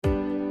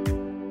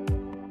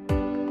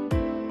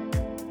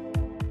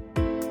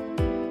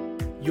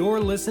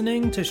You're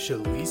listening to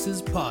Shalice's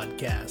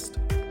podcast.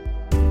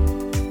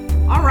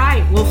 All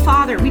right. Well,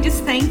 Father, we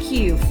just thank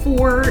you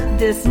for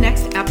this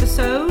next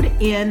episode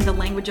in the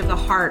Language of the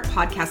Heart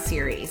podcast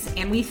series.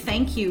 And we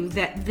thank you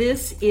that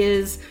this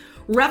is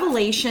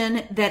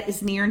revelation that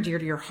is near and dear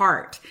to your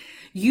heart.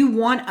 You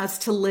want us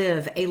to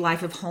live a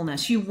life of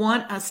wholeness. You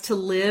want us to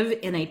live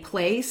in a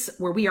place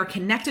where we are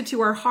connected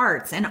to our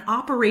hearts and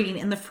operating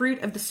in the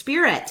fruit of the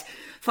Spirit.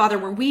 Father,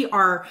 where we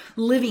are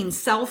living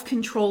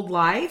self-controlled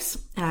lives,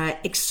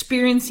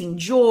 experiencing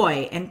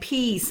joy and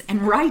peace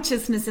and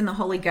righteousness in the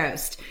Holy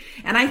Ghost.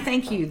 And I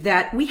thank you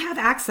that we have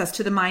access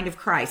to the mind of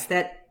Christ,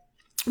 that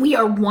we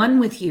are one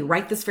with you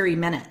right this very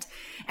minute.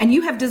 And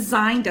you have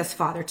designed us,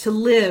 Father, to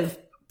live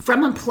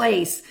from a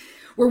place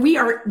where we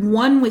are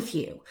one with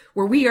you,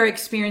 where we are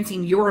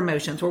experiencing your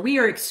emotions, where we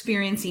are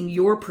experiencing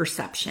your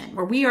perception,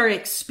 where we are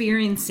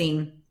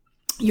experiencing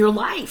your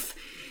life.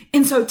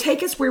 And so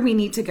take us where we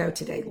need to go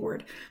today,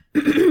 Lord.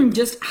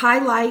 Just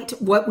highlight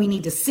what we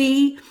need to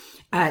see.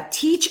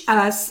 Teach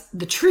us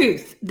the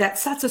truth that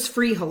sets us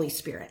free, Holy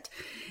Spirit.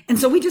 And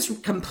so we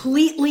just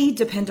completely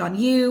depend on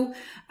you.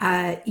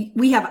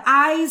 We have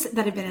eyes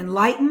that have been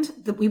enlightened,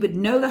 that we would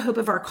know the hope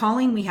of our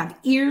calling. We have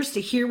ears to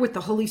hear what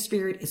the Holy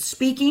Spirit is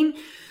speaking.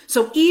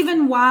 So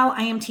even while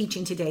I am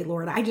teaching today,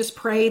 Lord, I just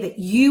pray that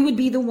you would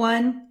be the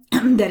one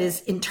that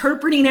is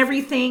interpreting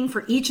everything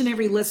for each and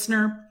every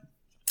listener,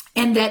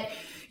 and that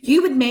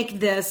you would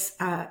make this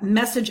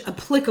message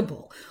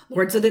applicable,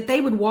 Lord, so that they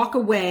would walk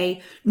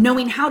away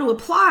knowing how to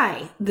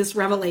apply this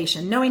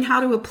revelation, knowing how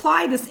to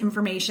apply this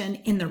information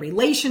in their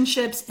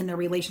relationships, in their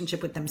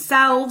relationship with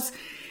themselves,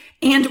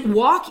 and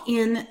walk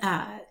in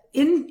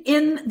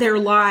their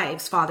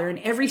lives, Father, in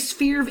every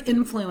sphere of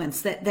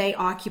influence that they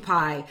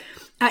occupy,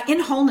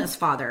 in wholeness,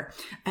 Father,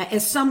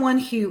 as someone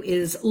who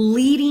is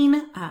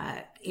leading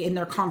in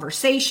their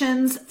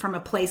conversations from a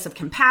place of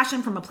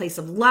compassion, from a place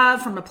of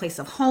love, from a place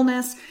of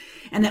wholeness,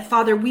 and that,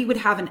 Father, we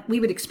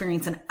would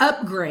experience an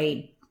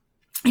upgrade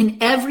in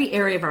every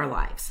area of our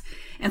lives.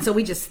 And so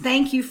we just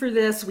thank you for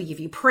this. We give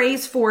you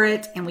praise for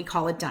it, and we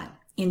call it done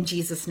in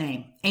Jesus'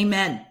 name.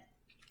 Amen.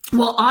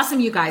 Well, awesome,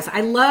 you guys.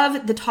 I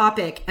love the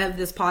topic of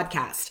this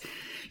podcast.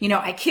 You know,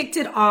 I kicked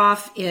it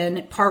off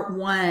in part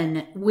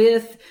 1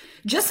 with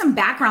just some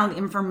background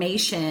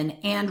information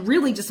and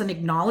really just an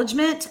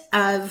acknowledgement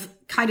of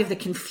kind of the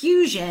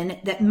confusion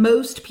that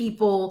most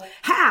people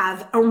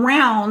have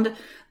around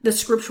the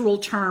scriptural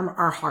term,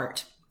 our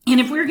heart. And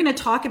if we're going to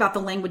talk about the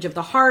language of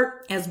the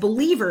heart as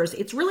believers,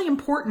 it's really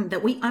important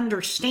that we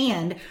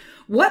understand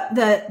what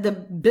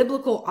the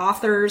biblical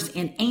authors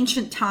in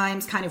ancient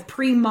times, kind of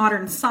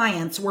pre-modern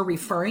science, were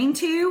referring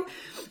to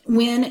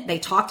when they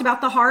talked about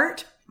the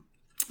heart.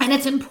 And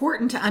it's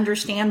important to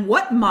understand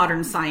what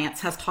modern science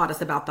has taught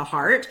us about the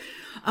heart.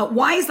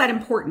 Why is that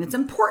important? It's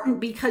important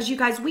because, you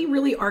guys, we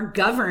really are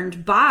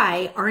governed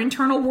by our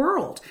internal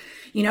world.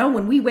 You know,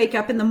 when we wake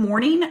up in the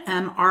morning,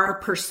 our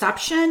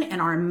perception and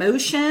our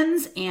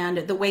emotions and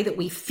the way that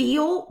we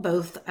feel,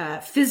 both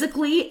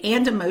physically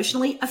and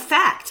emotionally,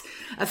 affect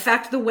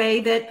the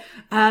way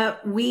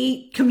that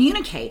we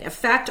communicate,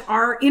 affect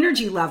our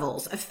energy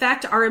levels,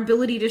 affect our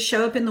ability to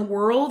show up in the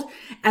world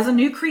as a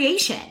new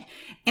creation.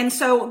 And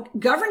so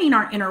governing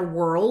our inner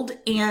world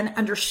and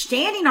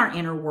understanding our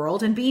inner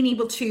world and being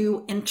able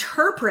to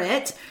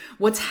interpret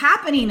what's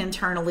happening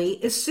internally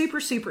is super,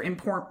 super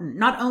important,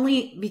 not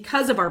only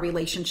because of our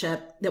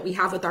relationship that we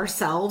have with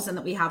ourselves and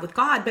that we have with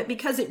God, but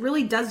because it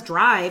really does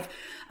drive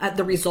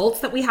the results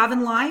that we have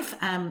in life.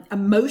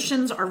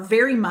 Emotions are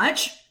very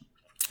much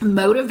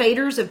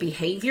motivators of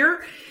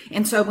behavior.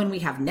 And so when we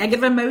have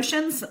negative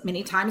emotions,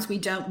 many times we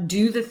don't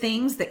do the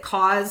things that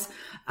cause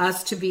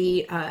us to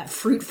be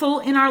fruitful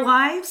in our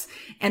lives.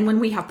 And when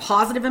we have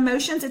positive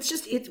emotions,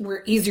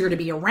 we're easier to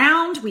be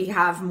around. We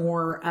have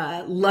more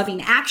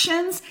loving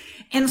actions.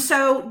 And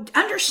so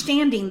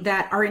understanding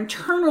that our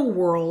internal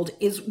world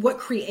is what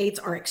creates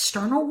our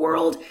external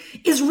world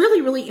is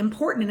really, really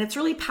important. And it's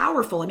really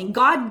powerful. I mean,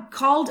 God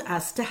called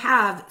us to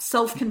have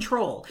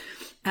self-control.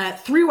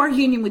 Through our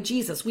union with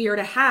Jesus, we are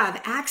to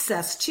have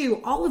access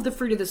to all of the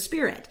fruit of the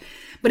Spirit.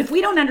 But if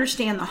we don't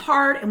understand the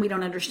heart, and we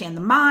don't understand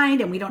the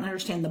mind, and we don't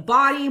understand the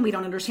body, and we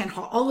don't understand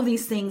how all of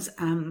these things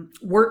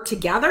work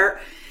together,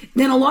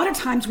 then a lot of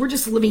times we're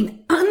just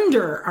living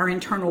under our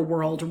internal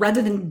world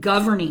rather than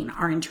governing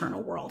our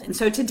internal world. And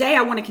so today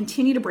I want to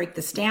continue to break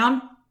this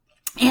down,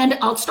 and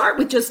I'll start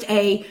with just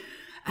a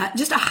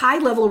high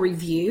level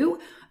review,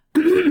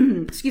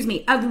 excuse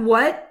me, of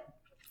what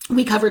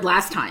we covered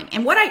last time.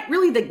 And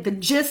the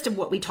gist of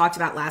what we talked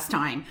about last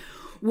time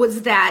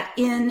was that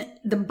in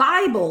the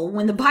Bible,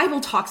 when the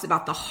Bible talks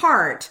about the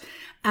heart,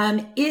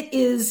 it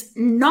is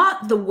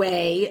not the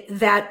way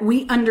that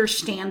we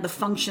understand the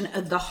function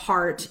of the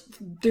heart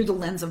through the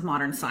lens of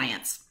modern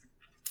science.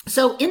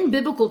 So in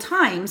biblical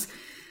times,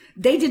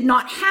 they did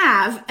not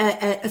have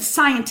a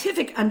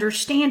scientific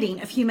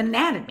understanding of human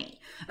anatomy.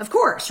 Of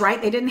course,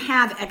 right? They didn't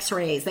have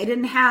x-rays. They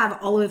didn't have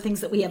all of the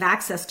things that we have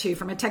access to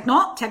from a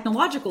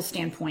technological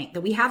standpoint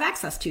that we have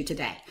access to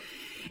today.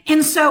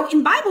 And so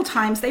in Bible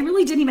times, they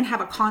really didn't even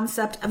have a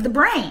concept of the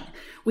brain.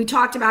 We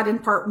talked about in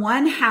part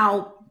 1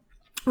 how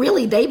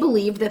really they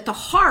believed that the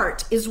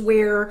heart is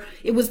where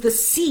it was the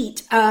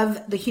seat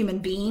of the human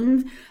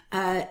being,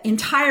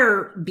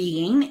 entire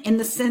being, in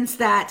the sense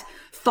that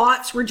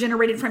thoughts were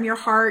generated from your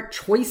heart,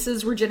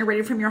 choices were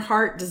generated from your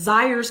heart,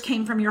 desires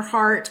came from your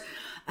heart,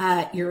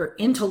 your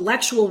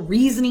intellectual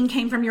reasoning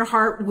came from your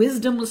heart,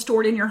 wisdom was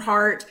stored in your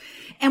heart.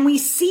 And we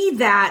see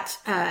that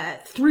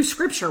through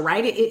scripture,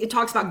 right? It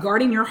talks about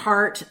guarding your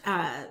heart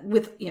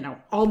with,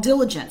 all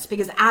diligence,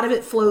 because out of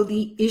it flow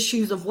the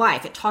issues of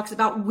life. It talks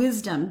about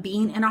wisdom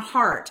being in our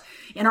heart.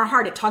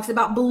 It talks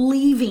about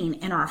believing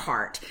in our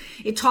heart.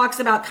 It talks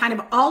about kind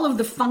of all of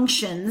the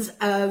functions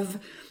of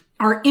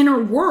our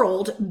inner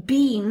world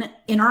being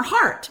in our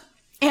heart.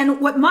 And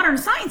what modern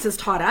science has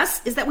taught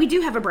us is that we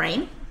do have a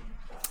brain,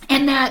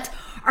 and that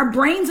our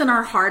brains and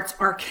our hearts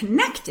are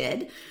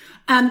connected.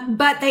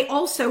 But they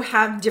also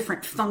have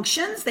different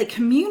functions. They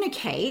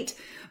communicate,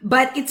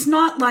 but it's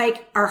not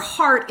like our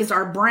heart is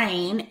our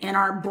brain and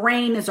our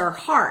brain is our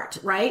heart,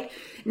 right?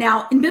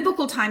 Now, in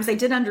biblical times, they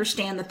did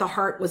understand that the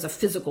heart was a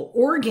physical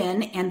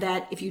organ, and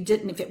that if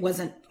it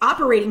wasn't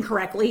operating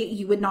correctly,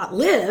 you would not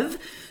live.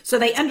 So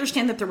they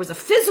understand that there was a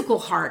physical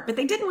heart, but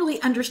they didn't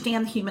really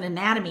understand the human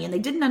anatomy, and they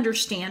didn't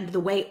understand the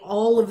way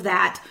all of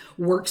that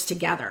works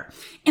together.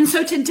 And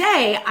so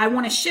today I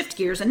want to shift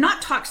gears and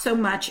not talk so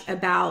much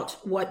about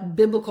what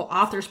biblical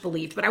authors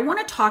believed, but I want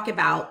to talk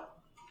about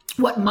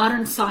what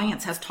modern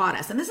science has taught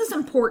us. And this is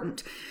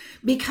important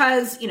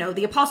because,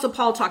 the Apostle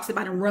Paul talks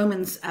about in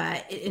Romans,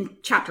 in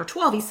chapter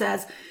 12, he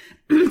says,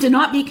 do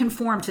not be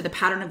conformed to the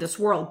pattern of this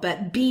world,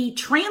 but be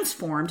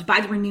transformed by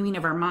the renewing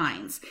of our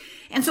minds.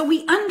 And so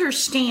we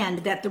understand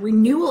that the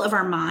renewal of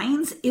our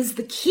minds is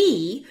the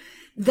key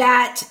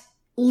that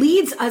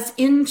leads us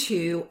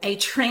into a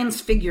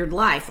transfigured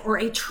life, or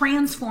a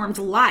transformed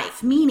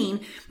life, meaning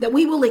that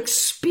we will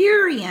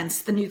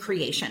experience the new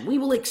creation. We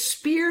will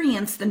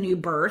experience the new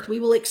birth. We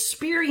will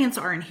experience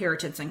our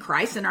inheritance in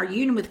Christ and our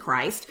union with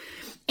Christ,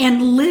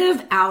 and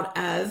live out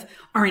of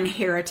our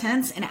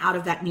inheritance and out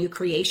of that new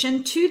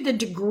creation to the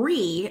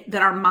degree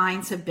that our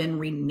minds have been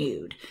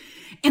renewed.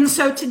 And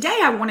so today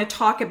I want to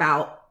talk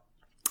about,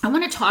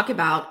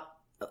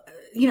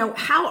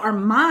 how our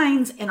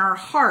minds and our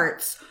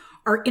hearts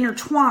are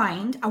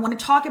intertwined. I want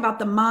to talk about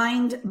the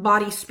mind,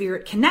 body,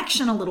 spirit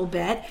connection a little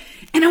bit.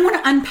 And I want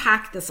to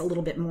unpack this a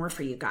little bit more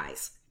for you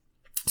guys.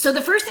 So the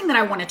first thing that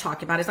I want to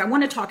talk about is I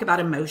want to talk about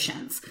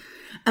emotions.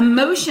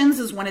 Emotions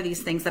is one of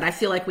these things that I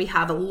feel like we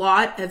have a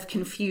lot of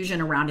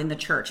confusion around in the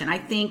church. And I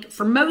think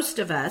for most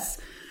of us,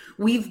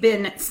 we've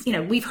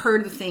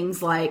heard of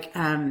things like,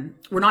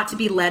 we're not to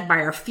be led by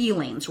our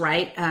feelings,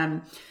 right?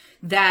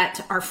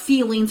 That our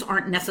feelings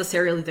aren't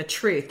necessarily the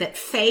truth, that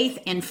faith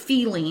and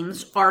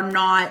feelings are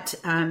not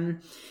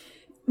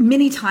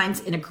many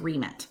times in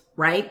agreement,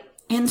 right?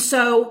 And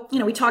so,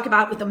 we talk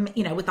about with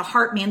the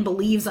heart man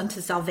believes unto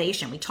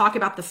salvation. We talk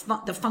about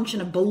the function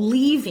of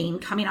believing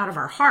coming out of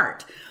our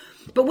heart.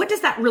 But what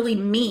does that really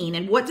mean?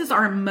 And what does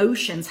our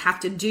emotions have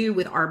to do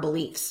with our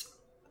beliefs?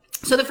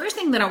 So the first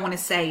thing that I want to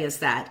say is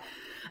that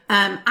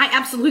I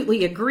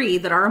absolutely agree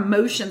that our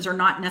emotions are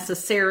not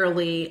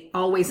necessarily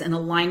always in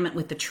alignment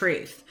with the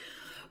truth,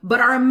 but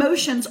our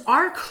emotions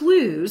are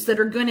clues that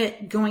are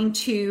going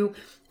to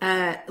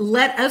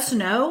let us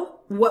know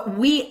what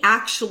we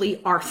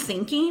actually are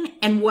thinking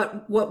and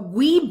what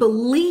we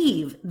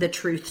believe the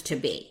truth to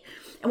be.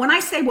 And when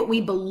I say what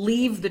we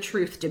believe the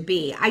truth to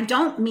be, I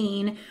don't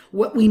mean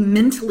what we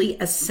mentally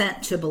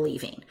assent to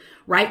believing,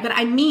 right? But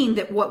I mean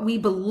that what we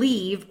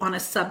believe on a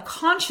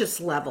subconscious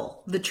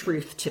level, the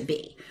truth to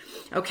be.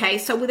 Okay,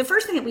 so the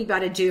first thing that we've got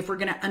to do if we're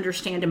going to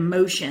understand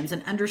emotions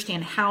and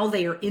understand how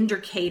they are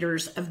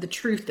indicators of the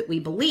truth that we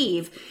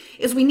believe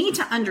is we need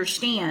to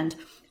understand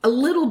a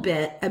little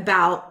bit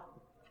about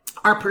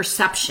our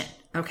perception,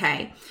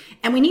 okay?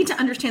 And we need to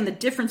understand the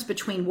difference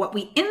between what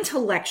we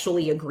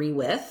intellectually agree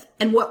with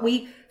and what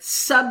we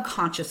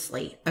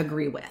subconsciously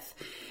agree with.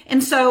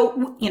 And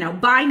so,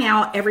 by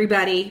now,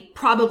 everybody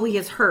probably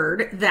has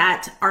heard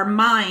that our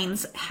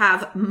minds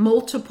have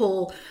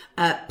multiple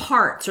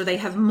parts, or they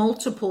have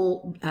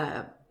multiple,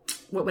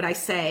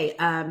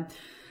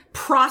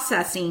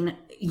 processing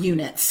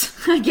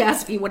units, I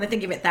guess, if you want to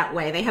think of it that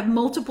way. They have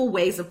multiple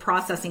ways of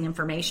processing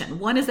information.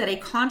 One is at a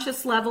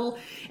conscious level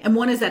and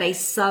one is at a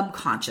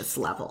subconscious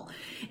level.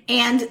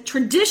 And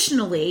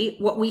traditionally,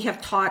 what we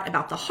have taught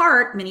about the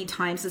heart many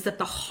times is that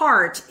the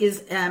heart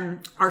is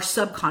our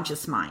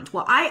subconscious mind.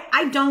 Well,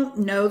 I don't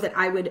know that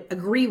I would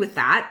agree with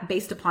that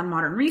based upon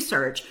modern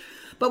research.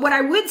 But what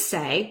I would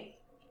say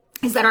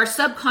is that our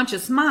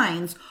subconscious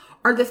minds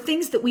are the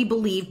things that we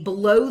believe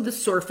below the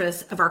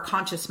surface of our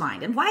conscious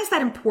mind. And why is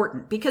that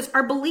important? Because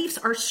our beliefs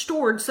are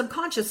stored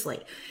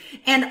subconsciously.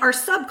 And our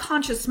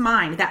subconscious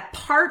mind, that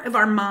part of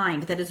our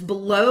mind that is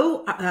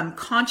below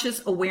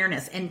conscious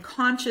awareness and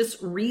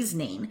conscious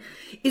reasoning,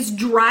 is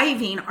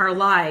driving our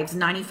lives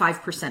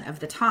 95% of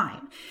the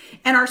time.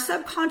 And our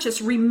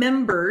subconscious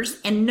remembers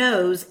and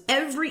knows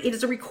it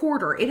is a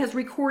recorder. It has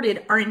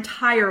recorded our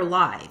entire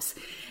lives.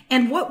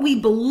 And what we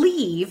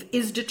believe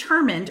is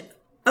determined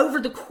over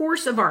the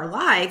course of our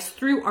lives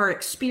through our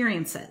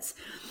experiences.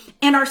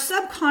 And our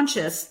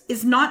subconscious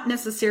is not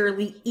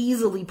necessarily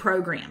easily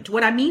programmed.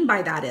 What I mean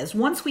by that is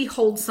once we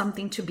hold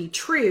something to be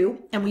true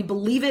and we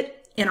believe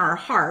it in our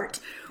heart,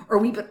 or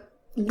we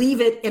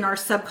believe it in our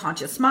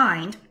subconscious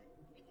mind,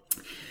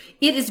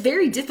 it is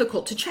very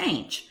difficult to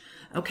change.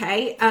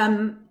 Okay.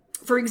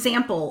 For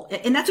example,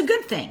 and that's a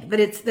good thing that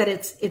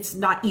it's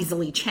not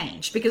easily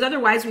changed, because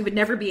otherwise we would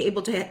never be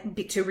able to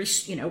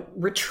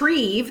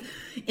retrieve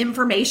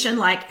information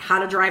like how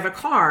to drive a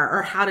car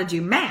or how to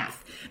do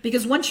math.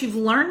 Because once you've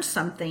learned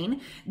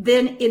something,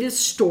 then it is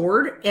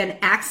stored and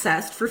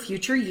accessed for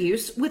future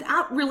use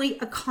without really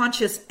a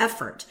conscious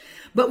effort.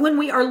 But when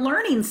we are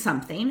learning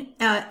something,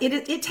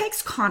 it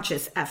takes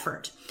conscious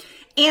effort.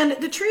 And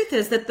the truth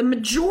is that the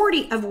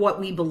majority of what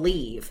we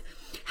believed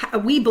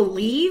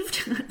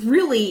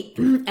really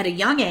at a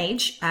young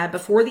age,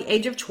 before the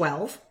age of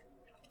 12,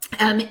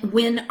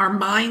 when our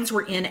minds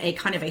were in a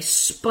kind of a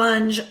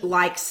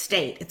sponge-like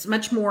state. It's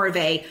much more of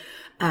a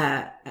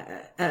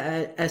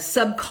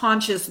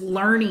subconscious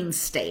learning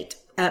state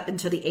up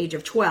until the age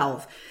of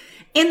 12.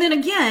 And then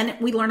again,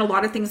 we learn a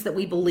lot of things that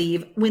we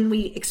believe when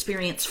we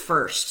experience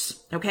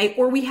firsts, okay?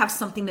 Or we have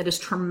something that is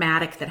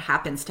traumatic that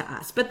happens to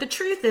us. But the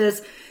truth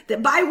is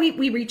that by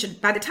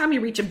the time we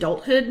reach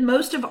adulthood,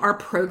 most of our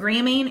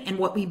programming and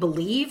what we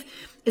believe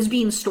is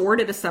being stored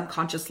at a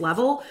subconscious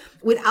level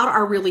without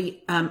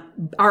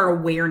our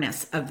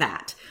awareness of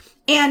that.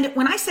 And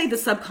when I say the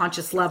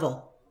subconscious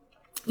level,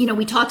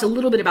 we talked a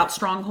little bit about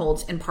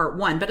strongholds in part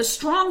 1, but a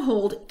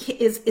stronghold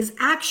is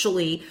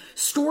actually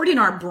stored in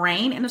our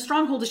brain, and a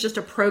stronghold is just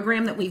a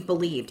program that we've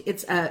believed.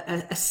 It's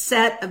a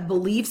set of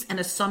beliefs and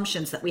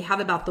assumptions that we have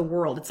about the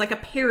world. It's like a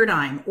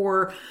paradigm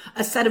or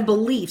a set of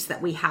beliefs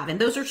that we have, and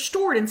those are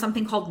stored in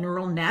something called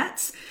neural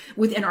nets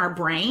within our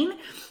brain.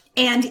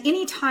 And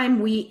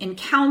anytime we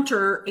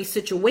encounter a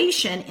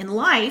situation in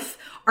life,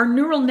 our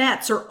neural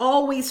nets are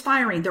always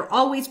firing. They're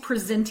always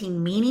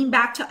presenting meaning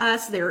back to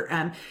us. They're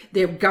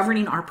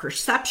governing our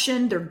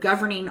perception. They're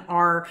governing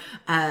our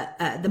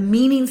the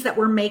meanings that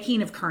we're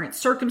making of current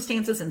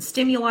circumstances and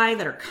stimuli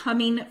that are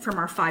coming from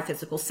our 5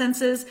 physical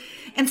senses.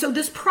 And so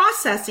this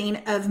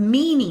processing of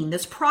meaning,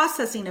 this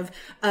processing of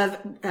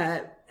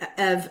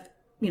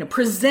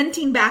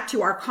presenting back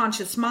to our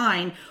conscious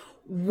mind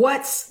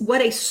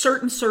what a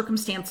certain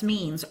circumstance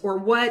means, or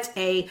what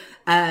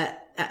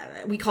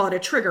we call it a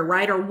trigger,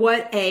 right? Or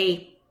what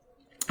a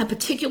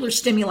particular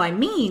stimuli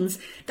means,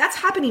 that's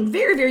happening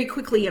very, very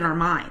quickly in our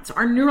minds.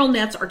 Our neural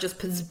nets are just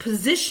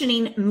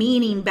positioning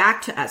meaning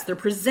back to us. They're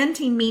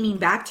presenting meaning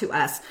back to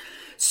us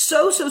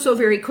so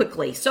very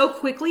quickly, so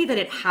quickly that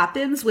it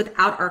happens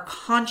without our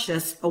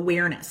conscious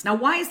awareness. Now,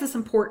 why is this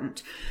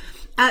important?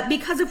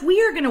 Because if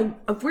we're going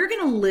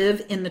to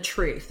live in the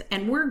truth,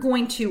 and we're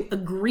going to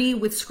agree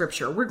with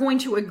Scripture, we're going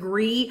to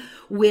agree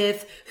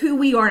with who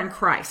we are in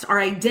Christ, our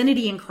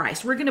identity in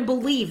Christ. We're going to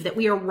believe that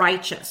we are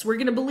righteous. We're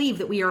going to believe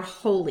that we are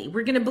holy.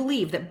 We're going to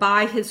believe that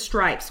by His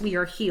stripes we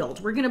are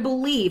healed. We're going to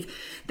believe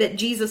that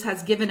Jesus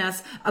has given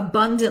us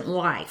abundant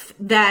life,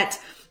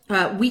 that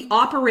we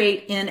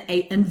operate in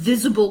an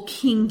invisible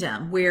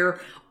kingdom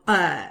where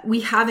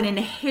we have an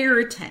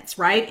inheritance,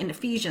 right? In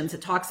Ephesians,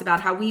 it talks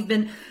about how we've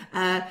been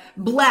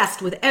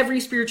blessed with every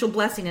spiritual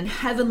blessing in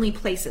heavenly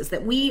places,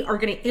 that we are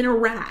going to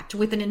interact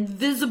with an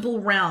invisible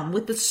realm,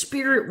 with the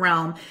spirit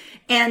realm,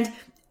 and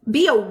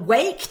be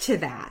awake to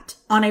that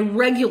on a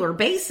regular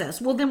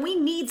basis. Well, then we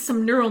need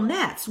some neural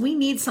nets. We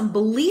need some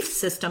belief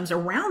systems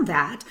around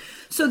that,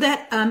 so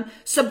that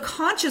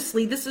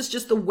subconsciously, this is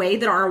just the way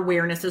that our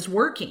awareness is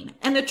working.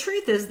 And the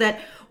truth is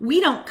that we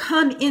don't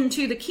come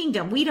into the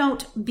kingdom. We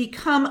don't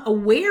become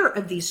aware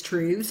of these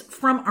truths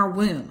from our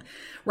womb,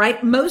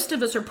 right? Most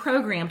of us are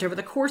programmed over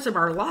the course of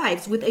our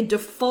lives with a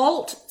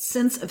default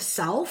sense of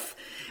self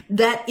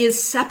that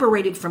is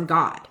separated from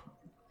God.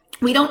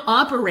 We don't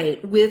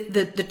operate with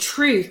the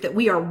truth that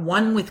we are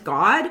one with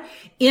God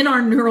in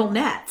our neural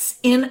nets.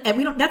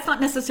 That's not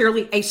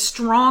necessarily a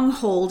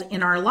stronghold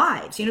in our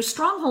lives.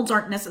 Strongholds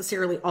aren't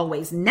necessarily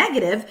always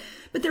negative,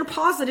 but they're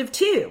positive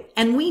too.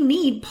 And we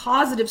need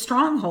positive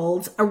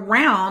strongholds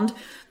around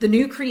the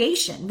new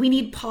creation. We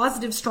need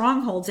positive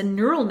strongholds and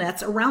neural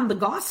nets around the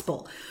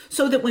gospel,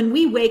 so that when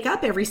we wake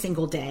up every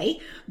single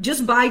day,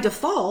 just by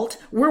default,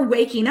 we're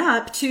waking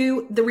up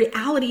to the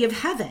reality of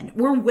heaven.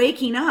 We're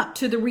waking up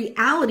to the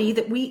reality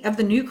of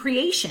the new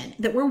creation,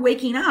 that we're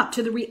waking up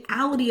to the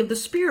reality of the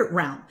spirit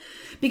realm.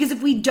 Because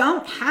if we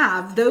don't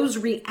have those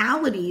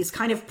realities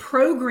kind of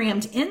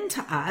programmed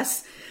into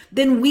us,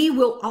 then we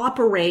will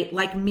operate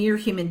like mere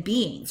human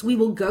beings. We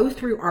will go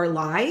through our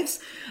lives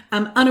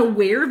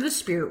unaware of the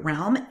spirit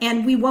realm,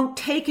 and we won't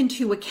take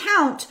into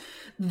account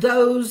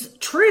those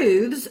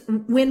truths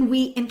when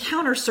we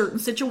encounter certain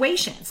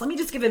situations. Let me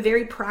just give a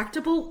very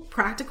practical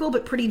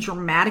but pretty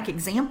dramatic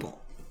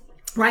example,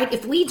 right?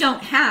 If we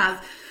don't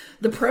have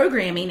the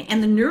programming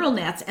and the neural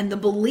nets and the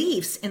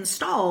beliefs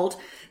installed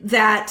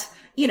that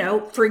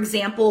for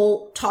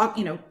example,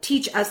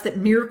 teach us that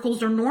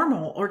miracles are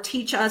normal, or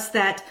teach us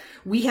that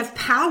we have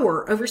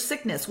power over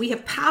sickness, we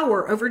have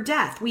power over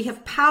death, we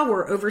have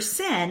power over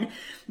sin,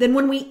 then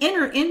when we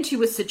enter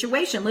into a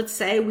situation, let's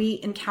say we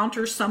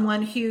encounter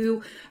someone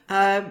who,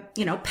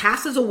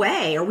 passes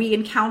away, or we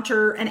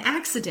encounter an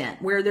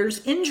accident where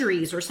there's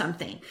injuries or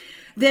something,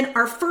 then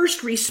our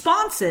first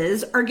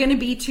responses are going to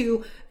be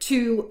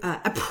to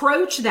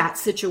approach that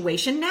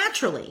situation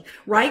naturally,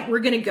 right? We're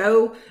going to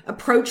go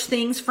approach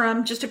things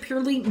from just a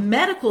purely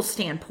medical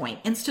standpoint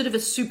instead of a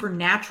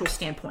supernatural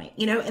standpoint,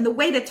 and the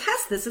way to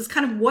test this is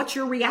kind of what's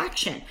your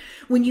reaction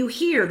when you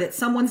hear that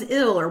someone's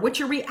ill, or what's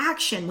your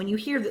reaction when you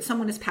hear that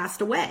someone has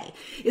passed away?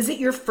 Is it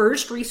your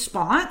first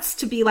response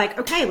to be like,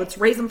 okay, let's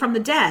raise them from the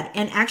dead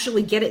and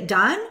actually get it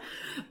done?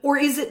 Or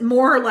is it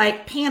more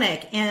like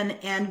panic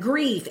and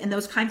grief and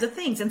those kinds of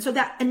things? And so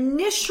that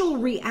initial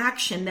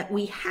reaction that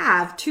we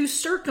have to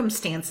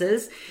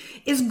circumstances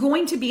is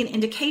going to be an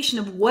indication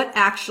of what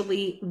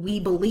actually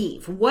we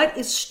believe, what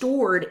is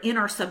stored in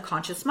our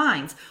subconscious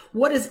minds,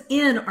 what is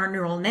in our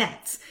neural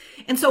nets.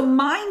 And so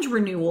mind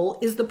renewal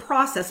is the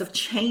process of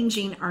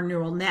changing our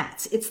neural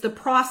nets. It's the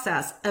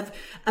process of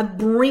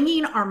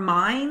bringing our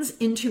minds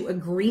into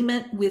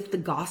agreement with the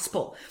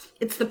gospel.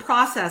 It's the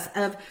process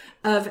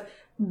of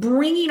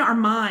bringing our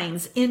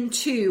minds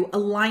into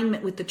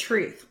alignment with the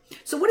truth.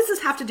 So what does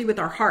this have to do with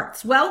our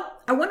hearts? Well,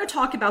 I want to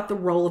talk about the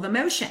role of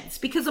emotions,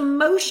 because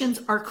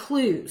emotions are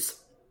clues.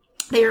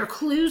 They are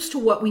clues to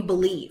what we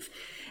believe.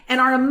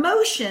 And our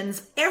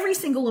emotions, every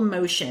single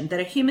emotion that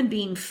a human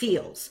being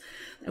feels,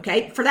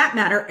 okay, for that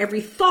matter,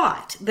 every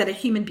thought that a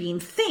human being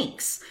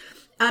thinks,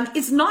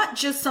 it's not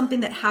just something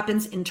that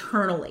happens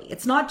internally.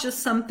 It's not just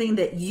something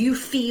that you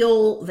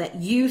feel, that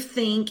you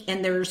think,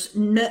 and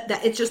that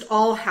it's just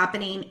all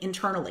happening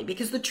internally.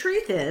 Because the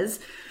truth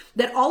is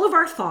that all of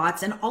our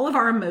thoughts and all of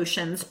our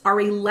emotions are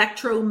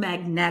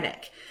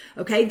electromagnetic.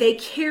 Okay, they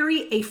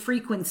carry a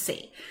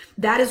frequency.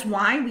 That is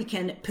why we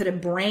can put a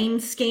brain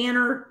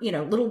scanner,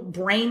 little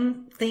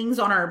brain things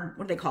on our,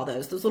 what do they call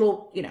those? Those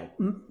little,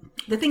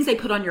 the things they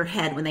put on your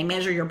head when they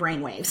measure your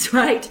brain waves,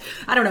 right?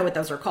 I don't know what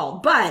those are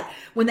called, but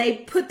when they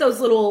put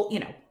those little,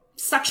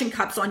 suction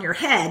cups on your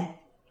head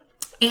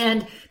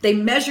and they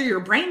measure your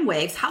brain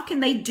waves, how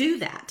can they do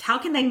that? How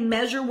can they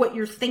measure what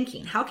you're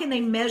thinking? How can they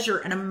measure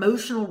an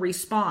emotional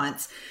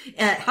response?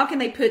 How can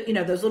they put,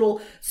 those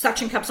little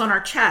suction cups on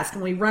our chest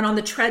when we run on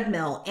the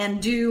treadmill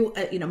and do,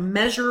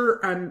 measure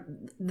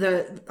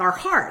our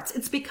hearts?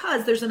 It's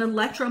because there's an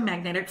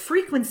electromagnetic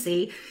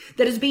frequency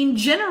that is being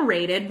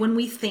generated when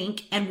we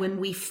think and when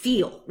we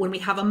feel, when we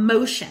have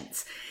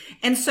emotions.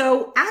 And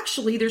so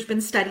actually there's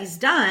been studies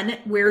done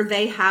where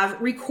they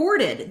have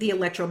recorded the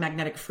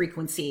electromagnetic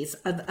frequencies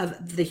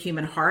of the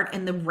human heart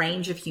and the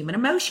range of human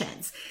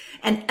emotions.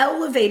 And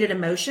elevated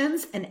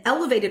emotions and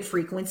elevated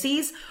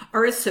frequencies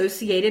are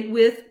associated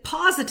with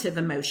positive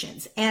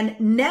emotions, and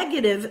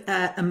negative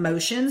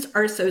emotions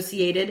are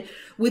associated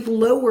with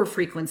lower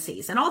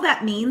frequencies. And all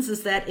that means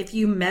is that if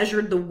you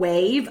measured the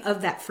wave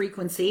of that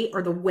frequency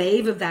or the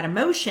wave of that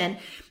emotion,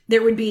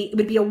 it would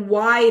be a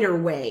wider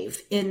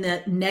wave in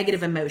the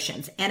negative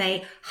emotions, and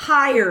a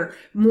higher,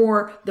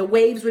 the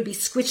waves would be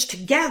squished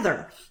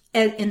together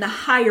in the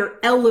higher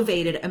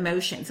elevated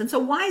emotions. And so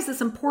why is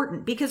this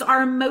important? Because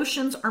our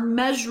emotions are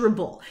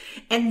measurable,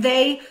 and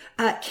they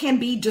can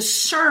be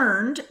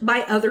discerned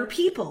by other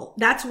people.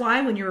 That's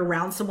why when you're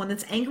around someone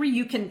that's angry,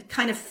 you can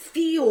kind of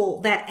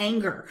feel that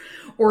anger.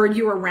 Or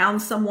you're around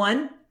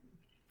someone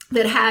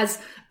that has,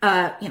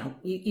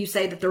 you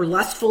say that they're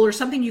lustful or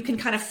something, you can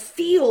kind of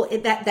feel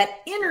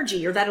that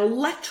energy or that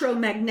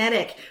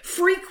electromagnetic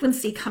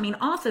frequency coming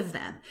off of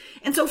them.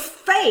 And so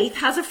faith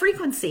has a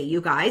frequency,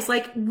 you guys.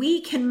 Like,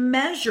 we can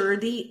measure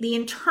the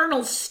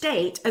internal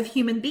state of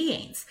human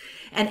beings,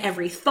 and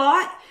every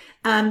thought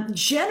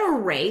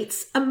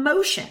generates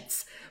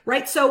emotions.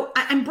 Right? So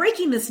I'm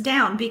breaking this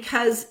down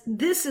because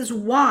this is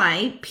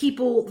why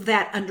people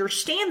that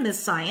understand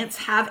this science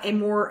have a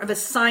more of a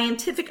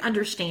scientific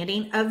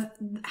understanding of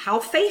how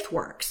faith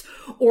works,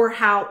 or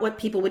what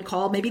people would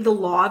call maybe the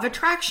law of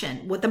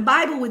attraction. What the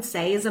Bible would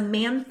say is, a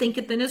man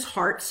thinketh in his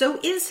heart, so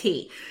is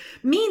he.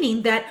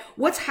 Meaning that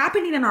what's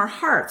happening in our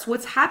hearts,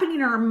 what's happening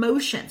in our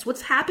emotions,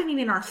 what's happening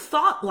in our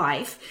thought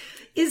life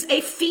is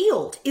a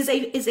field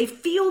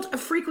of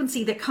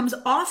frequency that comes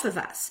off of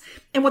us.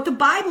 And what the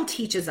Bible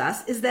teaches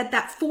us is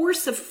that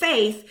force of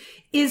faith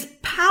is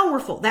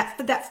powerful.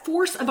 That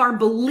force of our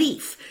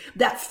belief,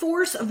 that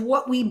force of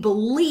what we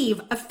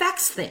believe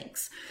affects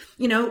things.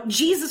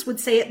 Jesus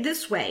would say it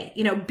this way,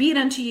 be it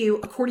unto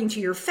you according to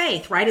your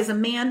faith, right? As a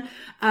man,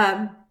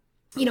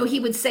 he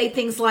would say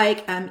things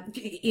like,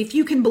 if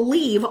you can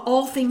believe,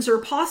 all things are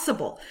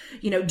possible.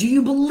 Do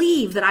you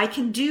believe that I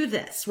can do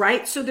this,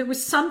 right? So there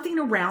was something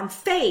around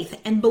faith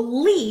and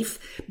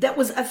belief that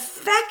was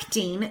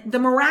affecting the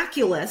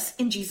miraculous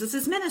in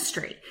Jesus's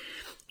ministry.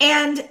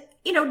 And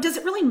does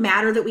it really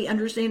matter that we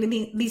understand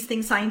these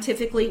things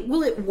scientifically?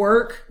 Will it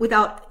work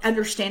without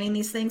understanding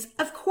these things?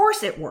 Of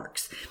course it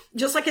works.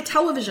 Just like a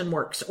television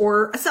works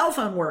or a cell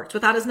phone works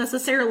without us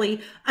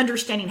necessarily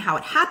understanding how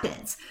it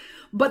happens.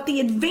 But the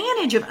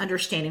advantage of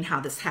understanding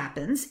how this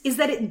happens is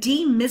that it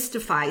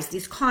demystifies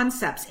these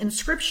concepts in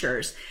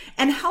scriptures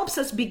and helps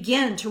us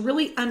begin to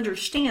really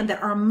understand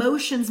that our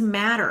emotions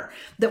matter,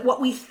 that what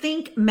we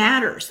think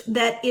matters,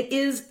 that it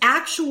is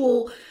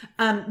actual,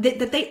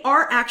 that they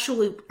are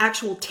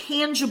actual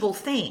tangible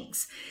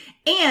things.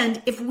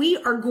 And if we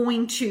are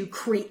going to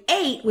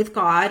create with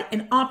God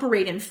and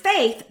operate in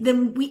faith,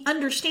 then we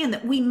understand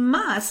that we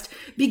must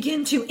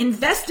begin to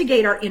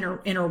investigate our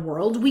inner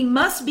world. We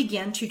must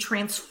begin to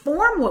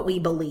transform what we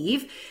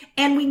believe,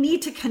 and we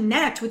need to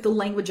connect with the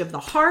language of the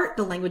heart,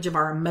 the language of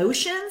our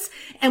emotions,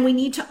 and we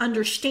need to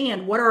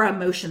understand what our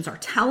emotions are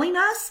telling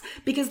us,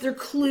 because they're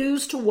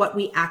clues to what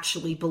we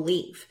actually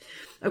believe.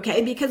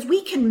 Okay? Because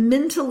we can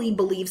mentally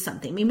believe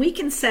something. I mean, we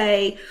can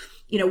say,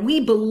 we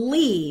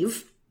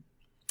believe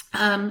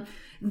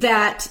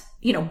that,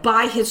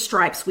 by his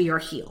stripes we are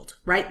healed,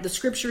 right? The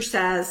scripture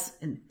says,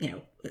 and,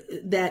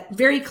 that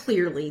very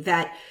clearly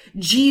that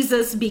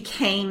Jesus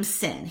became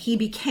sin. He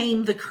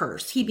became the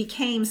curse. He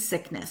became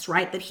sickness,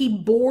 right? That he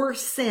bore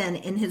sin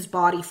in his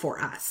body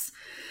for us.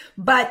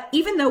 But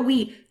even though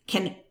we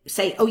can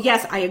say, oh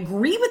yes, I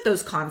agree with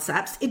those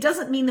concepts, it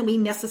doesn't mean that we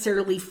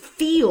necessarily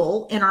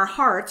feel in our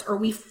hearts, or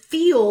we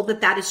feel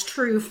that that is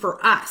true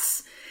for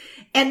us.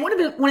 And one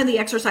of the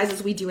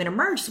exercises we do in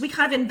Emerge is we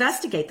kind of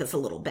investigate this a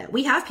little bit.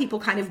 We have people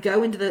kind of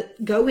go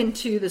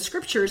into the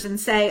scriptures and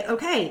say,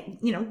 okay,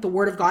 the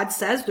word of God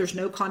says there's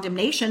no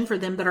condemnation for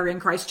them that are in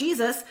Christ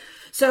Jesus.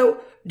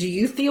 So do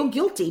you feel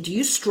guilty? Do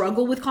you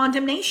struggle with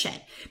condemnation?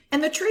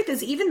 And the truth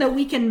is, even though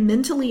we can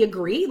mentally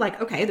agree,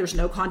 like, okay, there's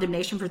no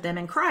condemnation for them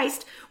in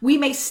Christ, we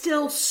may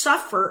still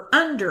suffer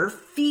under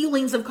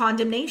feelings of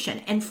condemnation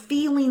and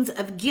feelings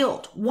of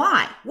guilt.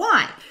 Why?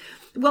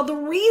 Well, the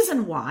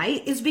reason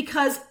why is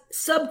because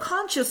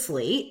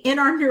subconsciously in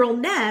our neural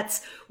nets,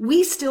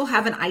 we still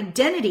have an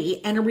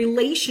identity and a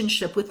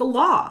relationship with the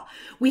law.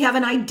 We have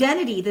an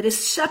identity that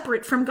is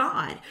separate from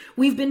God.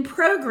 We've been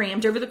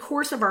programmed over the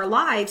course of our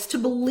lives to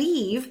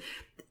believe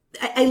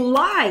a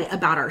lie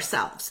about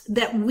ourselves,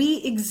 that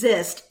we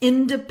exist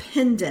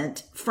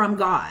independent from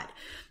God,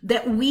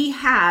 that we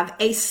have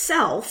a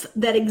self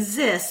that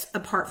exists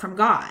apart from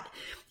God.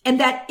 And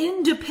that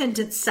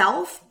independent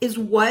self is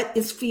what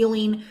is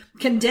feeling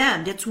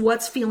condemned. It's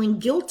what's feeling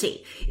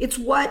guilty. It's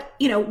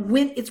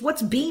it's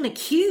what's being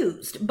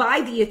accused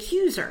by the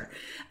accuser.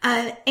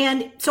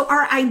 And so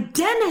our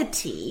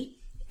identity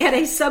at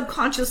a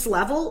subconscious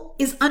level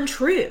is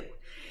untrue.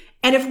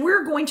 And if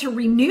we're going to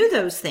renew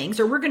those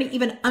things, or we're going to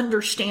even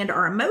understand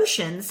our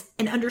emotions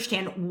and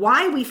understand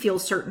why we feel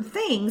certain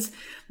things,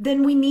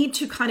 then we need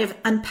to kind of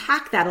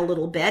unpack that a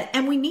little bit.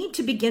 And we need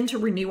to begin to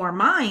renew our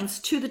minds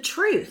to the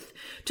truth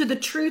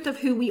of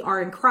who we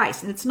are in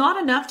Christ. And it's not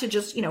enough to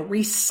just,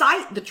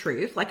 recite the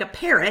truth like a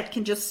parrot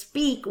can just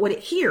speak what it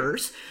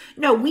hears.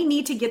 No, we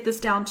need to get this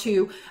down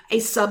to a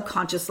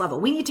subconscious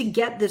level. We need to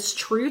get this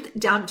truth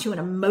down to an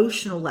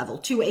emotional level,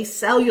 to a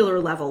cellular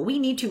level. We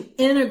need to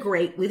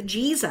integrate with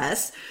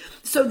Jesus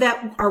so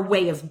that our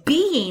way of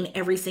being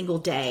every single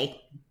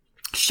day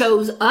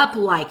shows up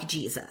like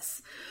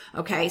Jesus.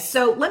 Okay,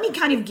 so let me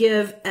kind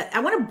of I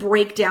want to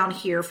break down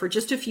here for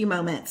just a few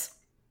moments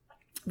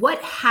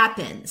what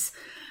happens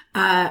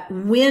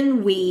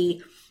when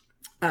we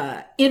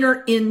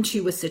enter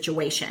into a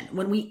situation,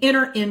 when we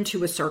enter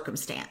into a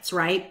circumstance,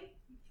 right?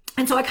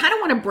 And so I kind of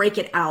want to break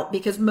it out,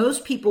 because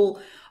most of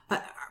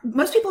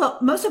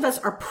us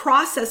are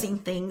processing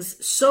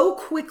things so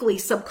quickly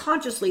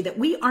subconsciously that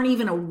we aren't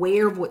even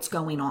aware of what's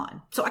going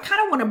on. So I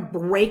kind of want to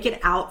break it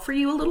out for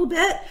you a little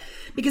bit,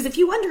 because if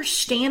you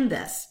understand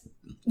this,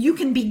 you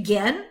can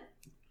begin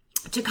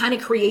to kind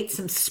of create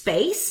some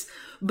space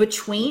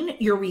between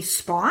your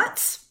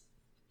response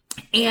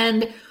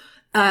and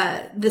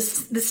the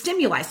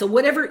stimuli. So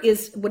whatever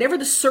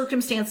the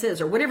circumstance is,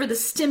 or whatever the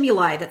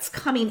stimuli that's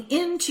coming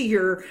into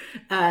your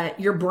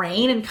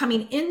brain and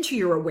coming into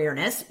your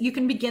awareness, you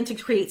can begin to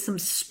create some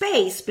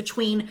space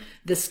between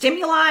the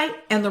stimuli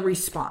and the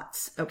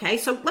response. Okay.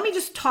 So let me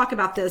just talk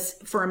about this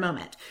for a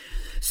moment.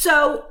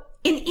 So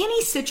in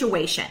any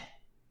situation,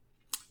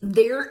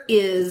 there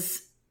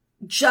is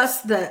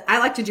I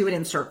like to do it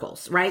in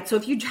circles, right? So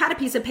if you had a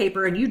piece of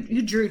paper and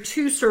you drew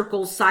two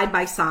circles side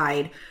by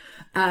side,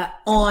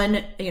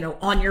 on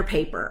your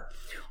paper,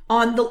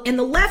 in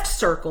the left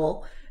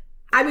circle,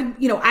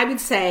 I would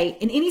say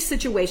in any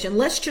situation,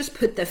 let's just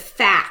put the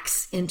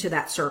facts into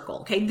that circle.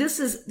 Okay. This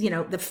is,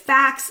 the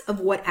facts of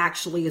what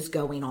actually is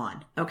going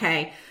on.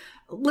 Okay.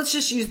 Let's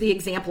just use the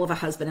example of a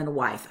husband and a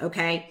wife.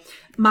 Okay.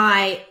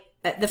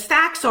 The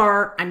facts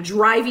are, I'm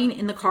driving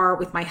in the car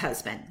with my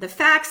husband. The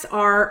facts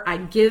are, I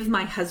give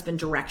my husband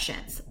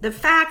directions. The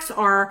facts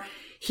are,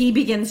 he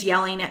begins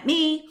yelling at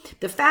me.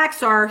 The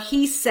facts are,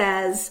 he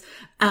says,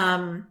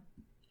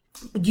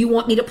 do you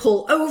want me to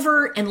pull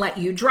over and let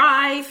you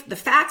drive? The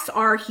facts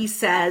are, he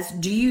says,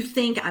 do you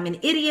think I'm an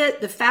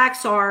idiot? The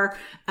facts are,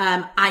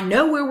 I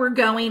know where we're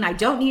going. I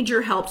don't need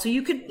your help. So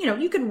you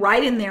could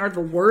write in there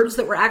the words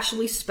that were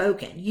actually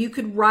spoken. You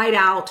could write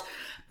out,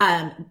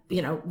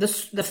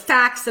 the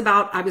facts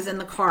about I was in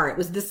the car. It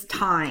was this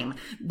time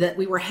that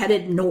we were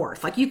headed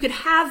north. Like, you could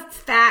have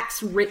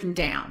facts written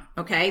down.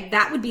 Okay.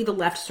 That would be the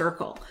left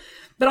circle.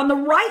 But on the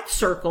right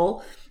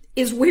circle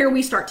is where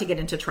we start to get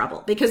into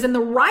trouble, because in the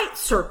right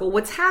circle,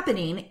 what's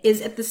happening is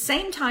at the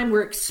same time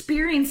we're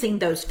experiencing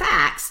those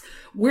facts,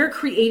 we're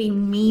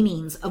creating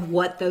meanings of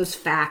what those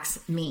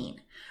facts mean.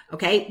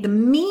 Okay. The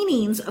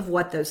meanings of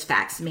what those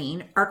facts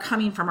mean are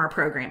coming from our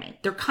programming.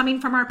 They're coming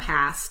from our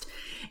past,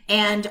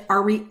 and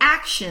our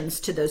reactions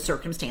to those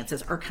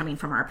circumstances are coming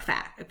from our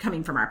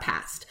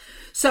past.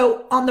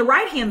 So on the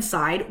right-hand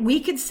side, we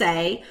could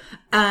say,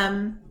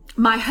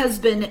 my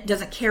husband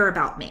doesn't care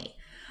about me.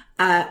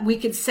 We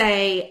could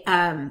say,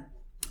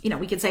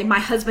 my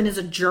husband is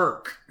a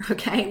jerk.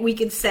 Okay. We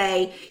could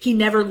say he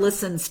never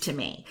listens to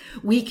me.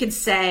 We could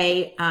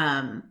say,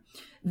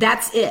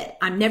 that's it.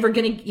 I'm never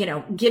going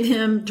to, give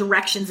him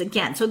directions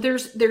again. So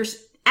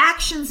there's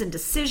actions and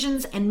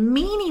decisions and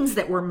meanings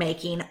that we're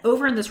making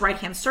over in this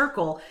right-hand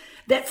circle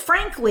that,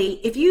 frankly,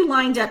 if you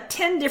lined up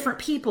 10 different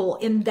people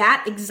in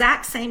that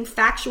exact same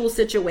factual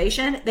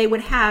situation, they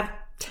would have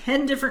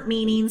 10 different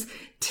meanings,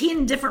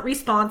 10 different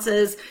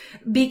responses,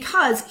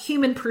 because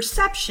human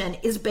perception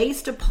is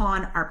based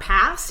upon our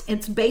past.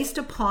 It's based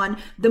upon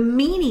the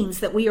meanings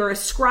that we are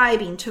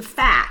ascribing to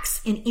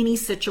facts in any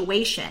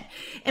situation.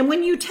 And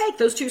when you take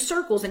those two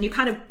circles and you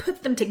kind of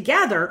put them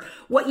together,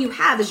 what you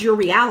have is your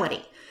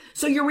reality.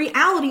 So your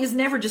reality is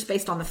never just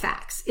based on the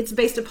facts. It's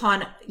based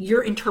upon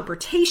your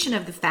interpretation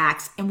of the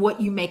facts and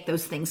what you make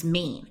those things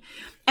mean.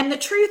 And the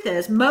truth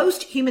is,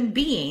 most human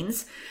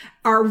beings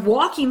are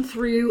walking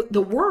through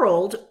the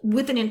world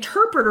with an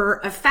interpreter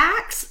of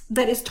facts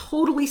that is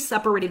totally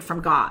separated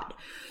from God.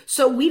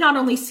 So we not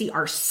only see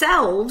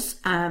ourselves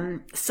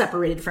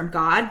separated from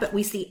God, but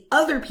we see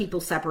other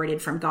people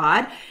separated from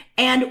God,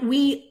 and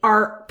we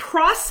are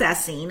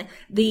processing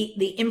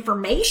the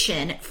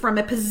information from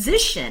a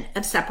position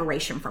of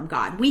separation from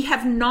God. We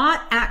have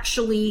not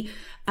actually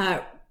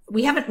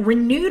we haven't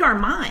renewed our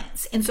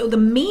minds. And so the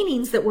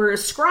meanings that we're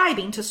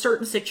ascribing to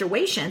certain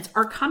situations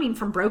are coming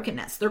from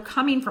brokenness. They're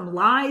coming from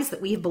lies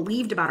that we've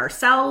believed about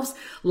ourselves,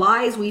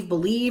 lies we've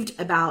believed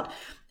about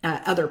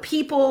other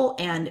people,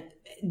 and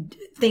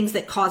things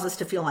that cause us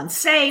to feel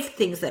unsafe,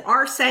 things that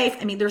are safe.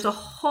 I mean, there's a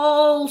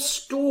whole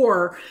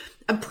store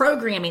of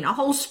programming, a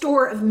whole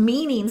store of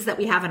meanings that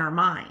we have in our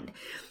mind.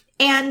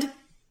 And,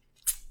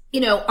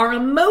 our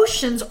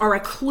emotions are a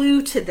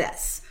clue to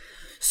this.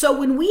 So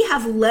when we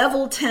have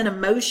level 10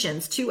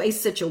 emotions to a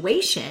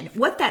situation,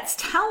 what that's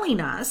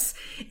telling us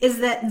is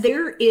that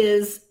there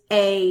is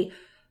a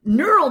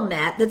neural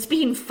net that's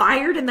being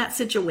fired in that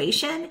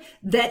situation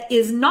that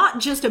is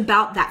not just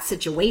about that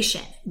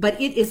situation, but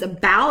it is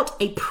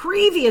about a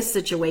previous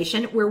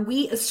situation where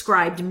we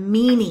ascribed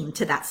meaning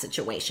to that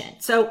situation.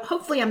 So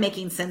hopefully I'm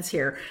making sense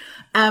here.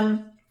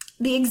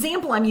 The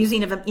example I'm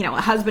using of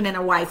a husband and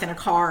a wife in a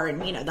car, and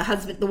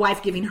the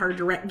wife giving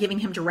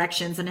him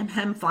directions and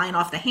him flying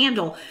off the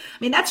handle. I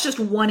mean, that's just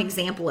one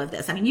example of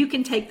this. I mean, you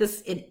can take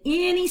this in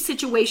any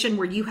situation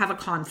where you have a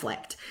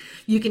conflict.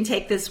 You can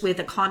take this with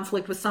a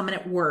conflict with someone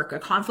at work, a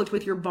conflict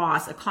with your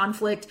boss, a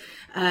conflict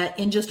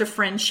in just a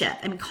friendship.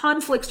 I mean,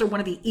 conflicts are one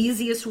of the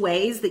easiest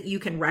ways that you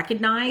can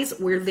recognize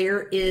where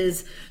there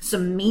is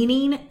some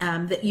meaning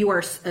that you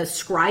are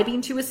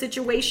ascribing to a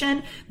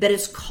situation that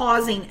is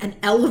causing an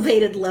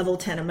elevated level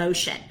 10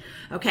 emotion.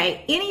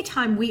 Okay.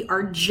 Anytime we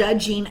are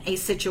judging a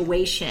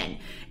situation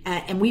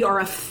and we are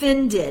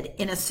offended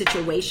in a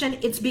situation,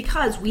 it's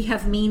because we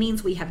have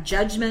meanings, we have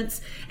judgments,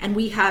 and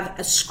we have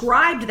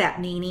ascribed that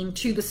meaning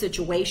to the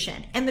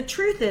situation. And the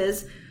truth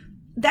is,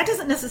 that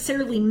doesn't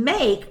necessarily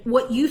make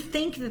what you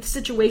think the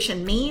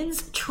situation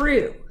means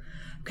true.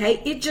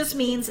 Okay. It just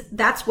means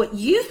that's what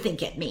you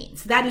think it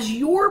means. That is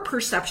your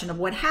perception of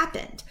what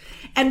happened.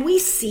 And we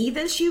see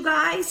this, you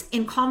guys,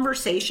 in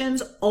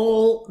conversations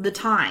all the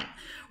time.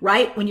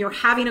 Right? When you're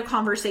having a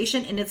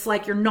conversation and it's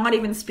like you're not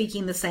even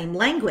speaking the same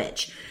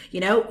language.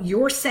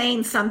 You're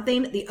saying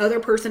something, the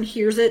other person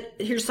hears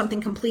something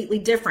completely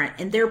different,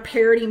 and they're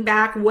parroting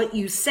back what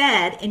you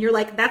said, and you're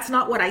like, that's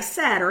not what I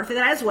said, or if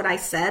that is what I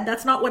said,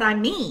 that's not what I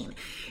mean.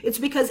 It's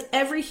because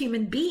every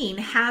human being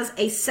has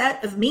a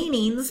set of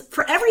meanings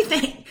for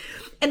everything.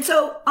 And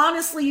so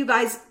honestly, you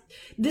guys,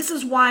 this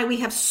is why we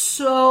have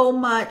so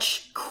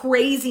much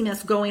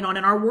craziness going on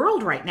in our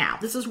world right now.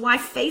 This is why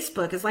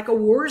Facebook is like a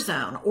war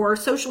zone, or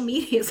social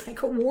media is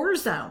like a war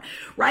zone,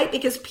 right?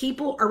 Because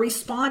people are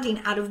responding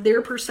out of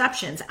their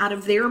perceptions, out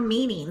of their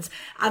meanings,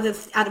 out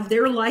of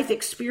their life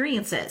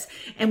experiences.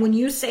 And when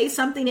you say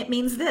something, it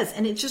means this.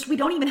 And it's just, we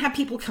don't even have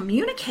people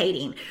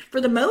communicating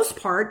for the most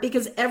part,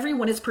 because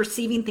everyone is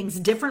perceiving things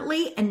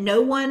differently, and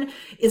no one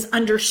is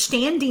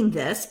understanding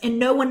this, and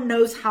no one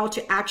knows how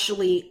to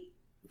actually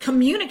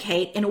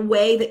communicate in a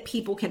way that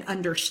people can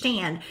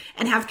understand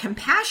and have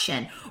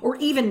compassion or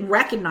even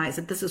recognize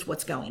that this is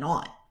what's going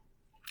on.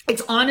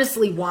 It's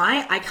honestly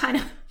why I kind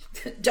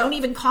of don't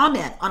even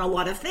comment on a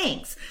lot of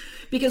things.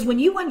 Because when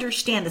you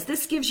understand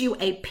this gives you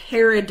a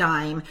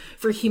paradigm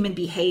for human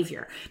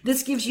behavior.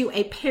 This gives you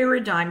a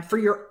paradigm for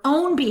your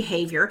own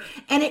behavior,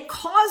 and it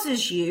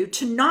causes you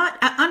to not,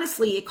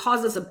 honestly, it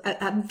causes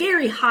a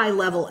very high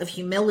level of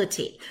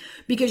humility.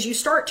 Because you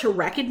start to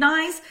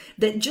recognize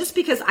that just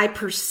because I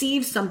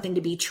perceive something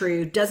to be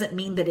true doesn't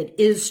mean that it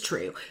is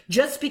true.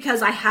 Just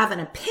because I have an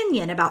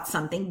opinion about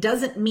something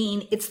doesn't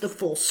mean it's the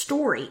full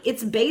story.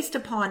 It's based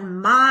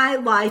upon my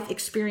life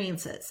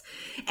experiences.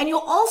 And you'll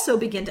also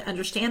begin to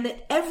understand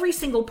that every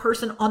single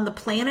person on the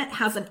planet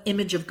has an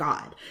image of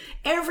God.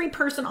 Every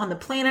person on the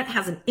planet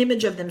has an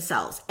image of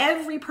themselves.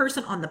 Every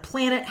person on the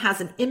planet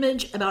has an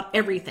image about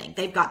everything.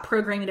 They've got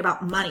programming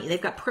about money. They've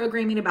got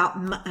programming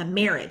about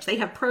marriage. They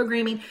have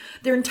programming.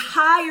 Their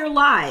entire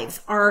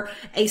lives are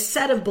a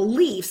set of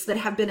beliefs that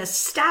have been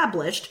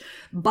established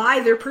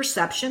by their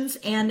perceptions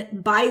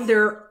and by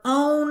their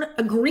own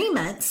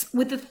agreements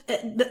with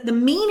the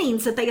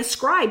meanings that they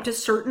ascribe to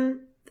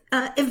certain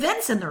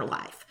events in their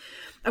life.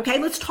 Okay,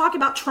 let's talk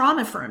about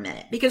trauma for a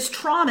minute, because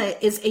trauma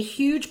is a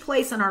huge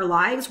place in our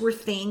lives where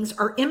things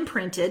are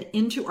imprinted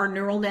into our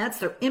neural nets.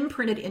 They're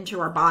imprinted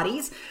into our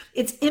bodies.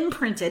 It's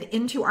imprinted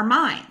into our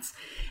minds.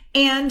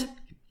 And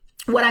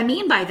what I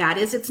mean by that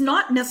is it's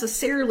not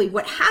necessarily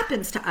what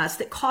happens to us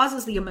that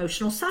causes the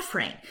emotional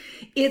suffering.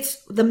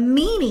 It's the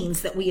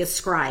meanings that we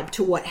ascribe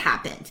to what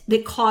happened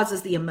that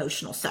causes the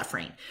emotional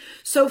suffering.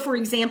 So for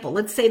example,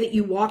 let's say that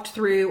you walked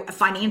through a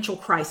financial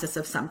crisis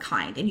of some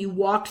kind, and you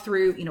walked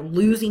through,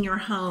 losing your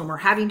home or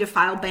having to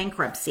file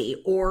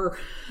bankruptcy or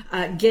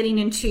getting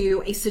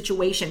into a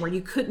situation where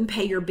you couldn't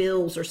pay your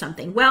bills or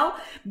something. Well,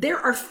 there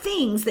are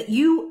things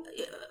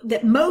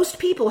that most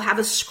people have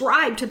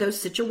ascribed to those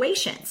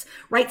situations,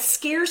 right?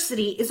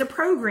 Scarcity is a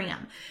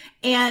program,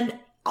 and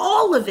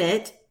all of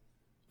it,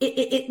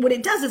 what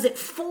it does is it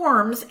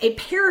forms a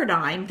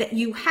paradigm that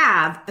you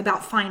have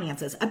about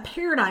finances, a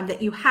paradigm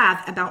that you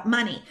have about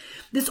money.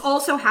 This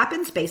also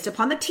happens based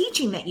upon the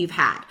teaching that you've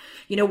had.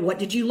 What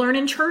did you learn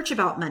in church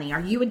about money? Are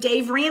you a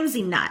Dave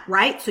Ramsey nut,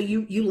 right? So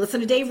you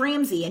listen to Dave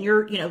Ramsey, and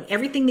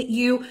everything that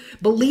you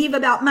believe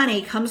about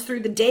money comes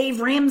through the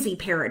Dave Ramsey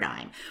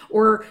paradigm.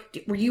 Or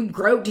did you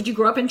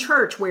grow up in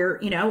church where,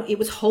 it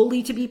was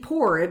holy to be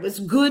poor? It was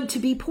good to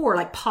be poor,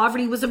 like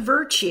poverty was a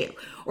virtue,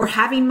 or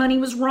having money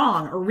was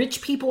wrong, or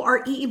rich people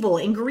are evil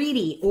and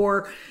greedy,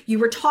 or you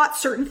were taught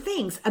certain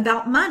things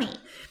about money.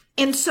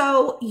 And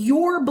so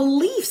your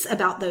beliefs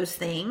about those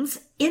things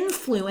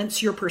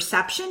influence your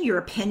perception, your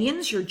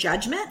opinions, your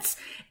judgments,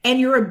 and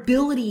your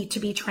ability to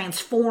be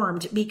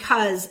transformed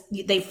because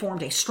they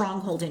formed a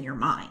stronghold in your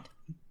mind.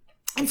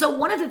 And so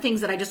one of the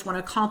things that I just want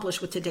to accomplish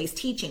with today's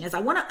teaching is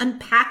I want to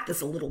unpack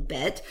this a little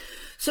bit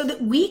so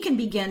that we can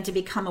begin to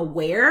become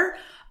aware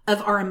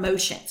of our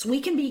emotions.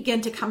 We can begin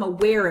to become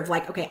aware of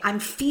okay, I'm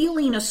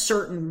feeling a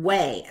certain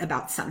way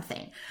about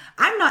something.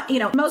 I'm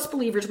not, most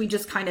believers, we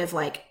just kind of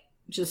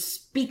just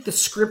speak the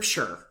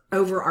scripture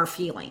over our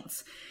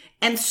feelings.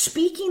 And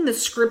speaking the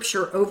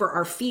scripture over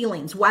our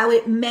feelings, while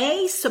it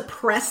may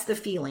suppress the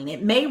feeling,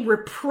 it may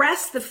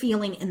repress the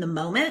feeling in the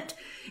moment,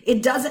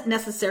 it doesn't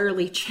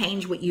necessarily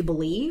change what you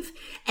believe.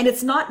 And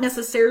it's not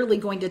necessarily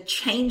going to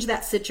change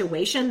that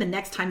situation the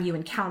next time you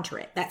encounter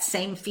it. That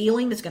same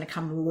feeling is going to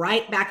come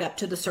right back up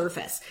to the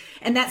surface.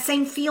 And that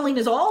same feeling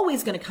is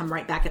always going to come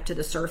right back up to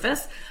the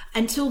surface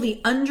until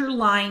the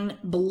underlying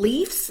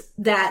beliefs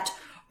that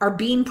are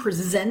being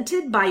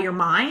presented by your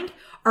mind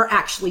are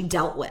actually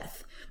dealt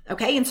with.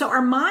 Okay. And so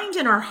our mind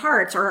and our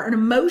hearts, our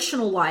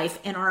emotional life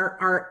and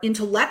our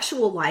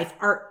intellectual life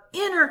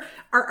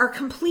are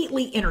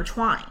completely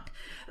intertwined.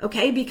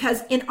 Okay.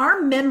 Because in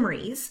our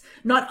memories,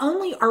 not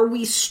only are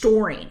we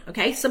storing,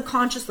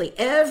 subconsciously,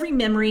 every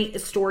memory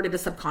is stored at a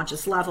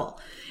subconscious level.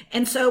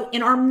 And so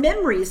in our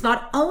memories,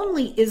 not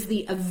only is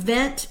the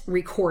event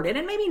recorded,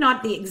 and maybe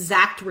not the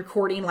exact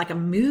recording like a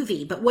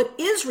movie, but what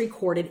is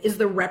recorded is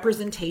the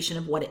representation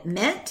of what it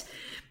meant.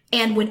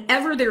 And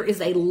whenever there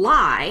is a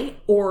lie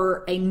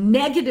or a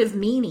negative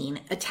meaning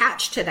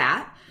attached to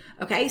that,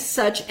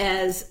 such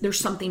as there's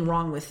something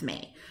wrong with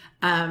me,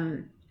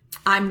 I'm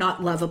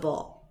not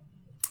lovable,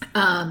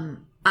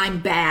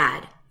 I'm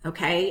bad,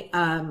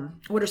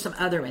 what are some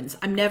other ones?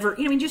 I'm never,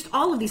 just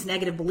all of these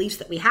negative beliefs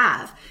that we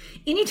have.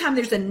 Anytime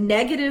there's a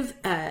negative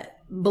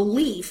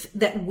belief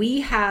that we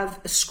have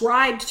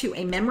ascribed to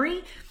a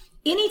memory,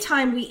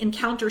 anytime we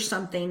encounter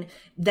something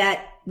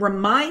that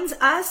reminds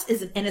us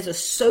and is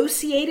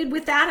associated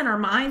with that in our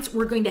minds,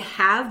 we're going to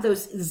have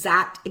those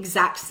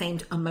exact same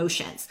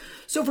emotions.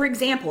 So for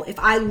example, if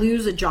I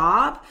lose a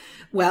job,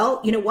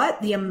 well, you know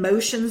what? The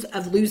emotions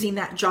of losing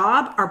that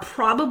job are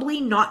probably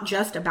not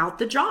just about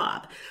the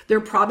job. They're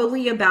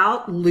probably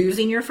about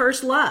losing your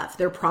first love.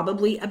 They're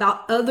probably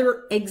about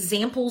other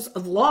examples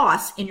of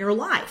loss in your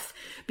life,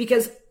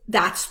 because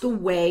that's the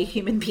way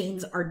human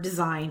beings are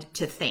designed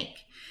to think.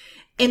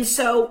 And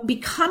so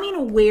becoming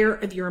aware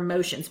of your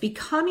emotions,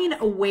 becoming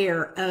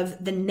aware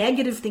of the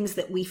negative things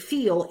that we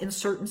feel in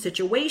certain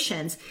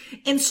situations,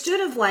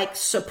 instead of like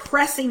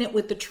suppressing it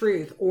with the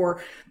truth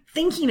or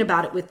thinking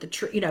about it with the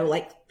truth,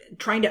 like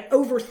trying to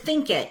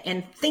overthink it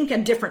and think a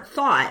different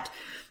thought.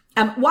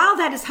 While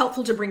that is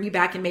helpful to bring you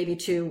back and maybe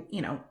to,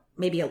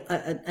 maybe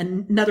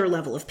another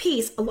level of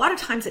peace, a lot of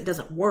times it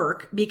doesn't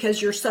work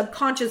because your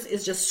subconscious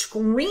is just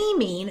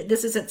screaming,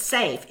 this isn't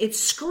safe. It's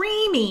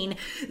screaming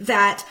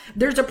that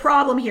there's a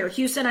problem here.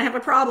 Houston, I have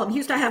a problem.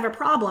 Houston, I have a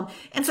problem.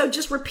 And so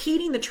just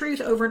repeating the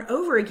truth over and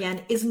over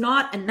again is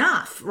not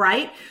enough,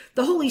 right?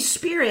 The Holy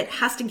Spirit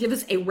has to give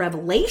us a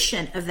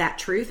revelation of that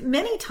truth,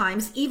 many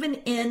times even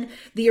in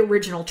the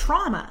original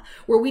trauma,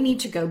 where we need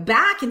to go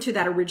back into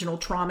that original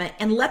trauma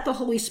and let the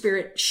Holy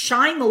Spirit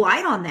shine the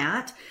light on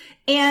that.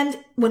 And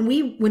when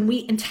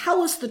we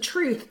tell us the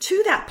truth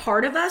to that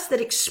part of us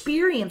that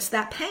experienced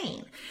that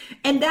pain.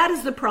 And that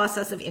is the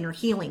process of inner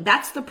healing.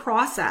 That's the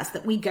process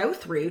that we go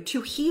through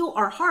to heal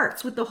our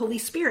hearts with the Holy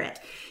Spirit.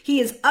 He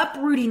is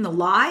uprooting the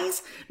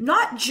lies,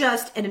 not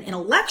just at an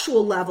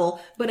intellectual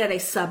level, but at a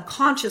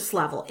subconscious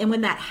level. And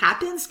when that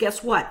happens,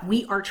 guess what?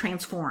 We are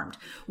transformed.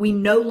 We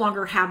no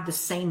longer have the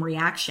same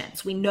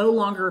reactions. We no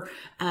longer,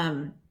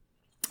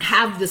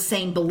 have the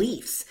same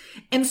beliefs.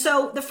 And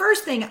so the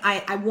first thing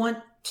I want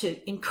to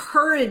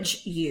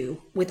encourage you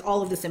with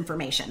all of this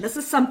information. This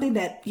is something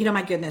that,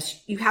 my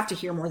goodness, you have to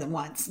hear more than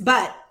once.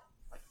 But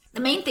the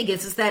main thing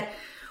is that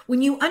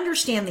when you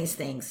understand these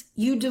things,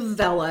 you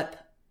develop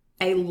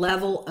a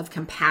level of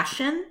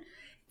compassion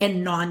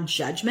and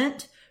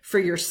non-judgment for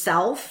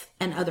yourself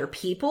and other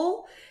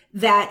people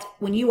that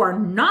when you are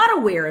not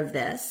aware of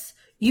this,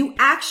 you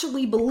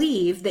actually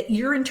believe that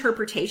your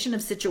interpretation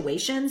of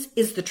situations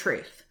is the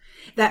truth.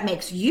 That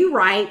makes you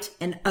right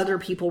and other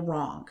people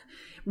wrong.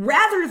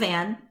 Rather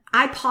than,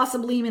 I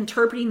possibly am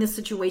interpreting this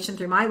situation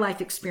through my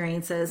life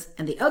experiences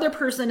and the other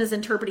person is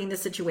interpreting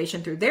this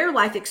situation through their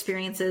life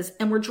experiences,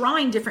 and we're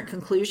drawing different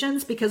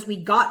conclusions because we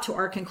got to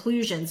our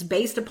conclusions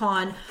based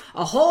upon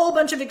a whole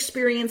bunch of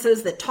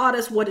experiences that taught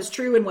us what is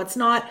true and what's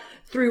not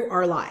through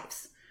our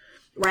lives.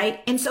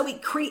 Right? And so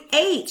it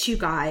creates, you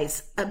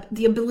guys,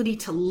 the ability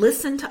to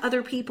listen to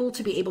other people,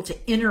 to be able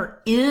to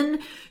enter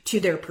in to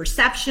their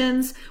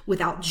perceptions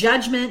without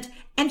judgment,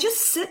 and just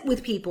sit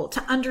with people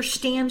to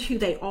understand who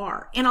they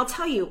are. And I'll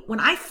tell you, when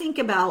I think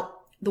about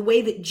the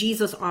way that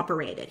Jesus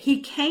operated, he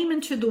came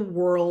into the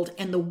world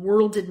and the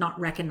world did not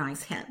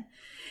recognize him.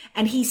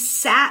 And he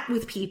sat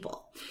with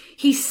people.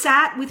 He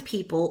sat with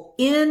people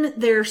in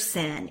their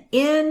sin,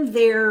 in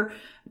their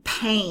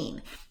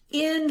pain,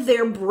 in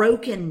their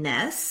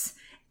brokenness,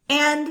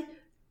 and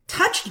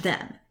touched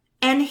them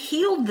and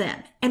healed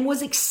them and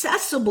was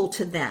accessible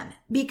to them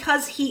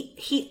because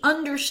he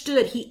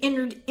understood, he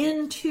entered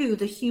into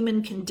the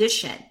human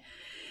condition.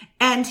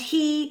 And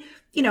he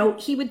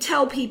would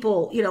tell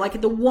people,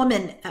 like the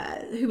woman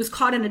who was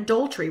caught in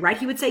adultery, right?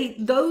 He would say,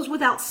 those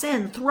without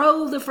sin,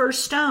 throw the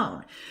first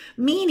stone,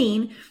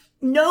 meaning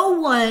no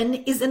one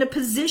is in a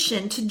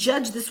position to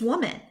judge this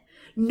woman.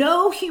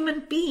 No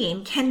human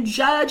being can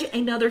judge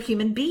another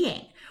human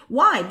being.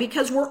 Why?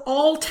 Because we're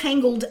all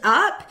tangled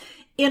up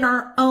in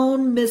our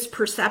own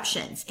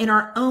misperceptions, in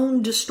our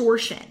own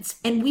distortions,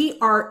 and we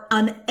are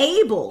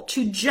unable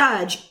to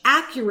judge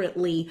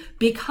accurately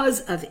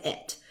because of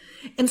it.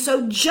 And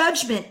so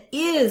judgment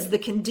is the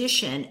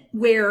condition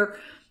where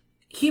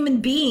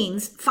human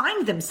beings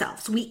find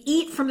themselves. We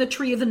eat from the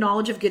tree of the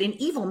knowledge of good and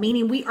evil,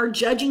 meaning we are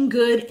judging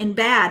good and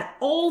bad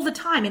all the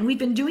time. And we've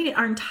been doing it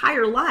our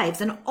entire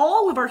lives. And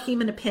all of our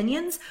human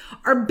opinions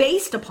are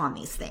based upon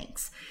these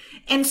things.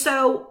 And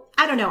so,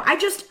 I don't know. I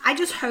just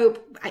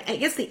hope, I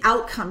guess the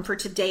outcome for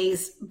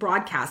today's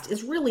broadcast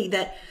is really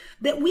that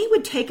we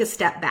would take a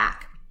step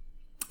back,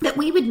 that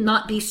we would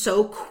not be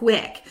so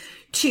quick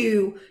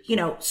to,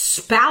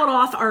 spout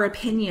off our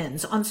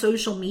opinions on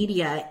social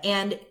media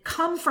and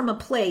come from a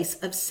place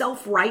of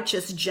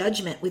self-righteous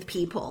judgment with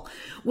people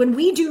when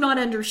we do not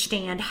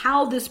understand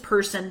how this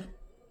person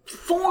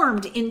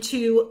formed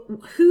into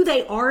who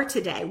they are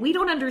today. We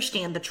don't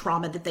understand the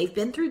trauma that they've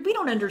been through. We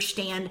don't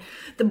understand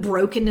the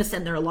brokenness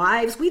in their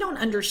lives. We don't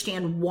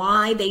understand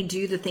why they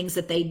do the things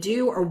that they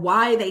do, or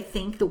why they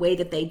think the way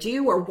that they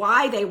do, or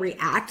why they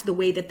react the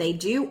way that they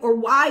do, or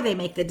why they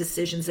make the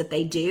decisions that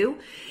they do.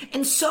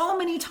 And so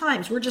many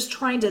times we're just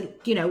trying to,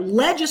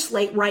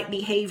 legislate right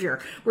behavior.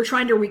 We're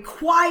trying to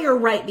require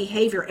right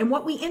behavior. And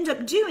what we end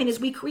up doing is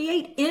we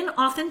create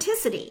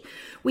inauthenticity.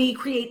 We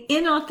create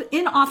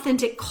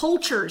inauthentic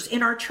cultures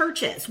in our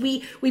churches.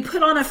 We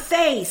put on a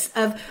face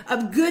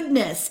of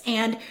goodness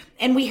and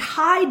we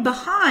hide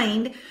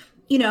behind,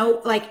 we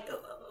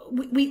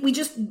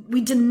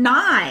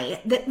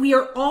deny that we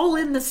are all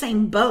in the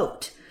same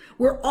boat.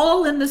 We're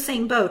all in the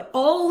same boat,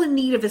 all in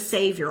need of a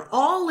savior,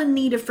 all in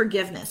need of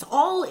forgiveness,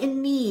 all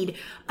in need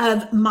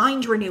of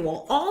mind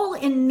renewal, all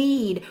in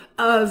need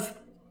of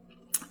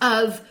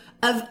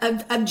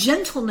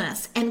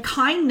gentleness and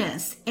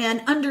kindness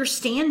and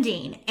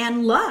understanding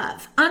and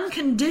love,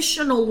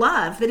 unconditional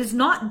love that is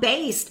not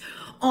based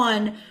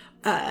on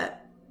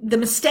the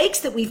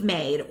mistakes that we've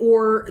made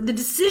or the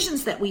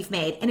decisions that we've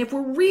made. And if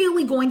we're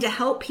really going to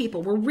help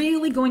people, we're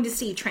really going to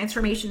see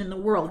transformation in the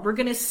world. We're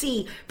going to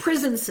see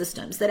prison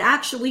systems that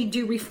actually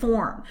do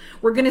reform.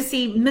 We're going to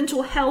see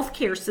mental health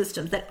care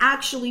systems that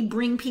actually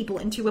bring people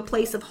into a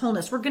place of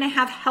wholeness. We're going to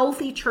have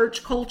healthy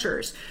church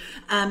cultures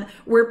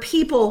where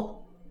people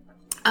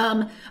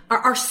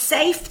are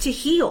safe to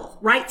heal,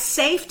 right?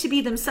 Safe to be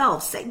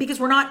themselves, because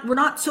we're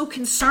not so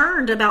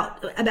concerned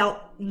about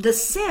the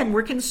sin.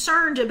 We're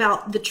concerned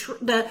about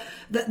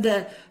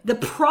the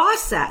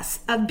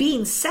process of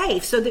being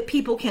safe so that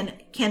people can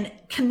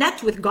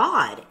connect with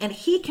God and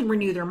he can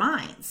renew their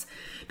minds.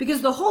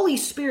 Because the Holy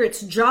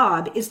Spirit's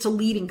job is to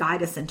lead and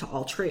guide us into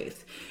all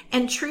truth.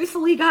 And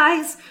truthfully,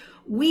 guys,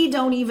 we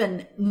don't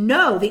even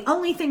know. The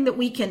only thing that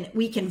we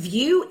can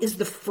view is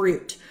the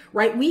fruit,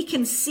 right? We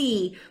can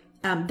see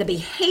the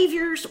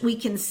behaviors, we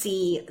can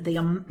see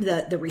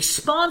the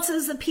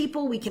responses of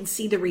people, we can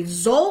see the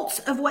results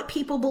of what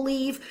people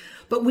believe,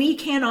 but we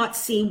cannot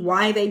see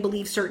why they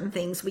believe certain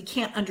things. We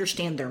can't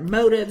understand their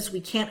motives.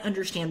 We can't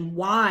understand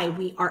why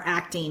we are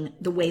acting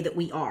the way that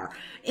we are.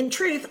 In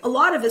truth, a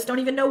lot of us don't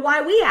even know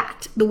why we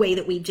act the way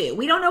that we do.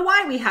 We don't know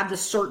why we have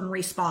this certain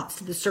response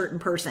to this certain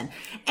person.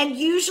 And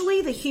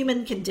usually the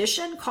human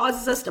condition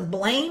causes us to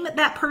blame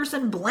that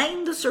person,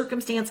 blame the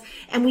circumstance,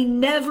 and we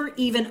never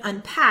even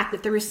unpack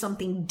that there is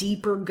something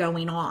deeper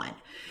going on.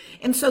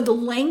 And so the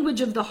language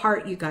of the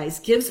heart, you guys,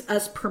 gives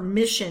us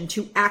permission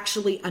to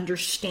actually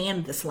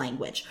understand this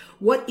language.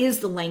 What is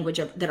the language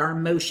that our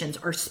emotions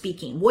are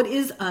speaking? What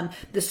is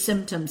the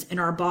symptoms in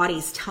our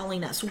bodies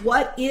telling us?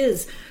 What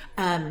is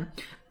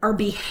our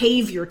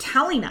behavior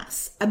telling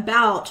us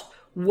about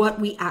what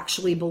we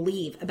actually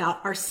believe,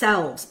 about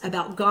ourselves,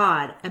 about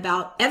God,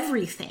 about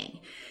everything?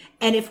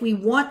 And if we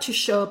want to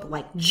show up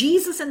like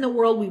Jesus in the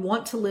world, we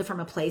want to live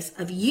from a place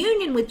of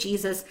union with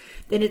Jesus,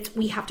 then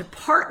we have to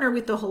partner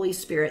with the Holy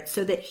Spirit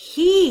so that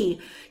he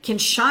can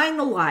shine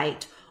the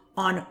light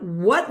on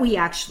what we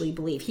actually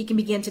believe. He can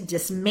begin to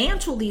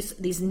dismantle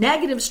these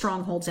negative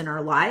strongholds in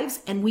our lives,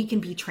 and we can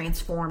be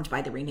transformed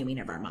by the renewing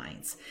of our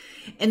minds.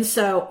 And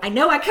so I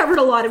know I covered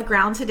a lot of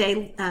ground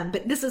today,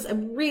 but this is a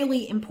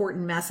really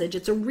important message.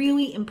 It's a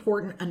really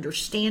important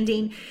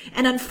understanding.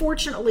 And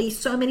unfortunately,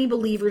 so many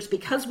believers,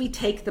 because we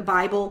take the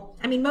Bible,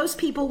 I mean, most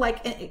people,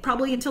 like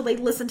probably until they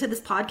listen to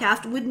this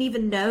podcast, wouldn't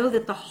even know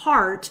that the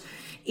heart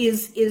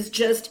is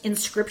just in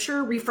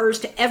scripture refers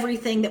to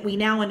everything that we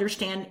now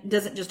understand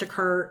doesn't just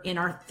occur in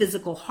our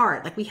physical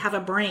heart. Like we have a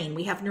brain,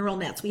 we have neural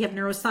nets, we have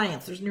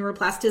neuroscience, there's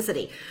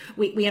neuroplasticity,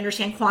 we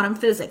understand quantum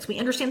physics, we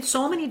understand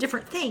so many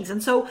different things.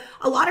 And so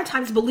a lot of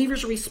times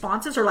believers'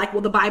 responses are like,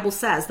 well, the Bible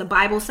says, the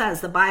Bible says,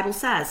 the Bible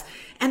says.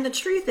 And the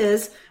truth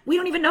is, we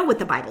don't even know what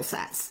the Bible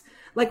says.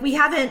 Like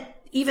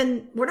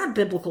we're not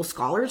biblical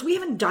scholars. We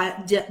haven't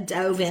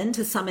dove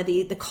into some of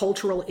the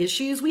cultural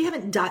issues. We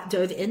haven't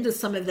dove into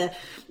some of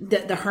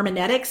the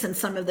hermeneutics and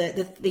some of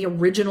the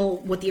original,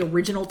 what the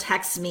original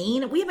texts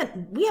mean. We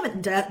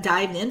haven't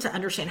dived in to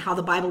understand how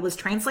the Bible was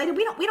translated.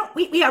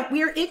 We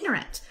are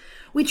ignorant.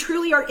 We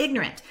truly are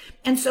ignorant.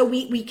 And so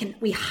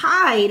we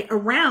hide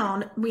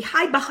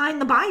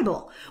behind the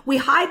Bible. We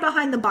hide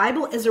behind the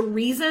Bible as a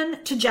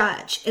reason to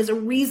judge, as a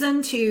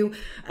reason to,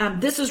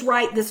 this is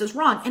right, this is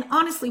wrong. And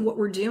honestly, what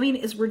we're doing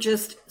is we're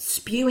just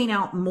spewing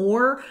out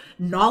more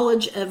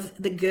knowledge of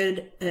the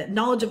good,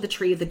 knowledge of the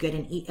tree of the good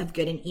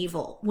and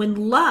evil.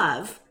 When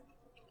love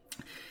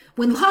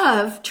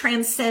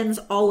transcends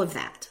all of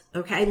that,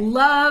 okay?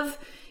 Love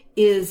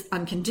is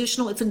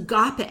unconditional. It's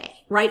agape,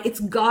 right? It's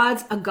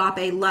God's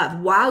agape love.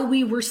 While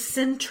we were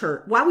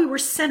sinners,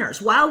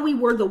 while we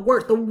were the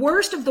worst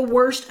of the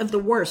worst of the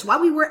worst,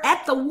 while we were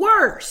at the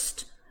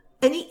worst,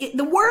 and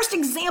the worst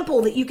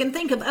example that you can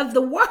think of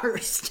the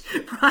worst,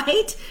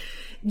 right?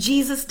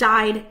 Jesus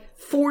died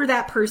for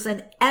that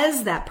person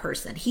as that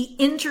person. He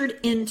entered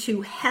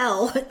into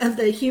hell of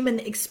the human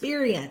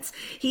experience.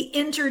 He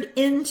entered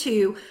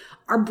into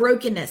our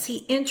brokenness.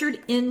 He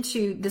entered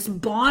into this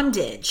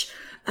bondage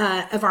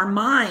of our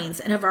minds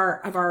and of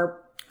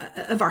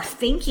our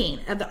thinking,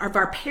 of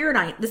our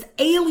paradigm, this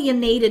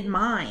alienated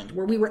mind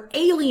where we were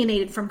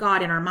alienated from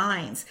God in our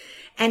minds.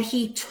 And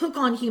he took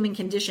on human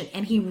condition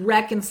and he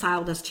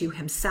reconciled us to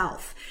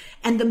himself.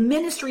 And the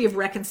ministry of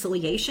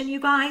reconciliation, you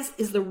guys,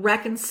 is the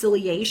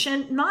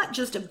reconciliation, not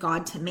just of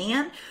God to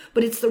man,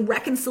 but it's the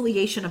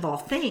reconciliation of all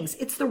things.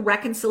 It's the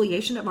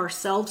reconciliation of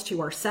ourselves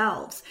to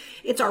ourselves.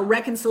 It's our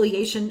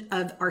reconciliation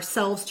of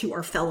ourselves to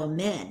our fellow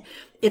men.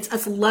 It's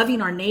us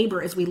loving our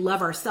neighbor as we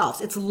love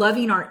ourselves. It's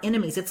loving our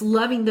enemies. It's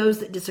loving those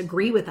that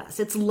disagree with us.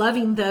 It's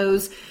loving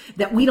those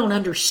that we don't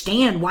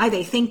understand why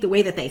they think the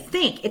way that they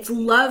think. It's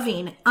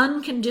loving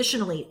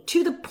unconditionally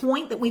to the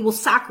point that we will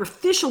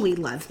sacrificially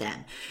love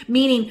them,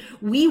 meaning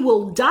we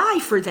will die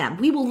for them.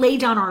 We will lay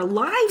down our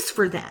lives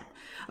for them.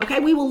 Okay,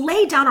 we will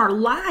lay down our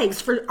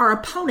lives for our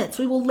opponents.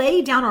 We will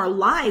lay down our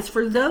lives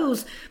for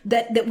those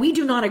that we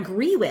do not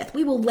agree with.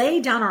 We will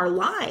lay down our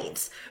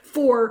lives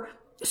for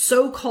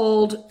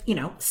so-called,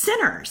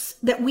 sinners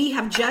that we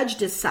have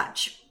judged as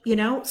such,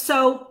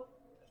 So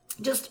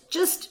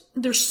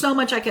there's so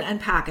much I could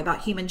unpack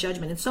about human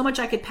judgment and so much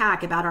I could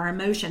pack about our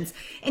emotions.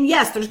 And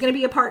yes, there's going to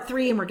be a part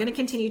 3 and we're going to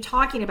continue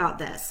talking about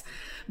this.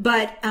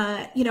 But,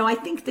 I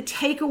think the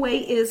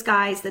takeaway is,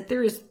 guys, that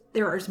there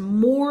is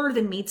more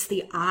than meets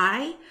the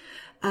eye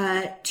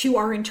to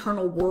our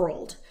internal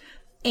world,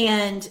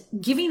 and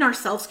giving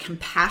ourselves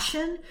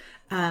compassion,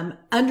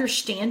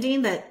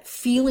 understanding that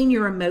feeling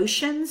your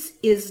emotions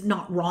is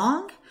not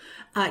wrong.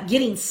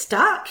 Getting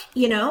stuck,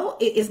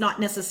 is not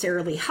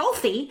necessarily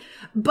healthy,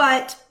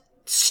 but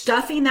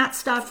stuffing that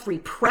stuff,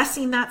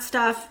 repressing that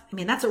stuff,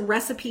 that's a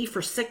recipe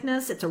for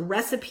sickness. It's a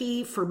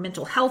recipe for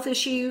mental health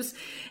issues.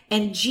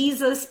 And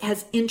Jesus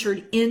has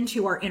entered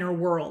into our inner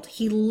world.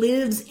 He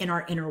lives in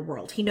our inner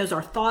world. He knows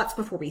our thoughts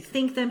before we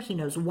think them. He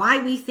knows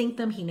why we think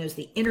them. He knows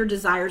the inner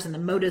desires and the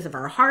motives of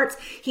our hearts.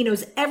 He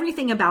knows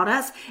everything about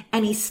us,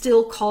 and he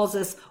still calls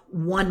us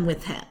one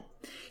with him.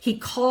 He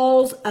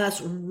calls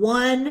us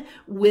one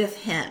with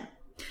him.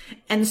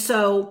 And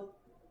so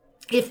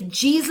if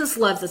Jesus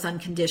loves us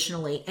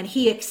unconditionally and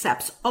he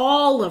accepts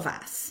all of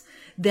us,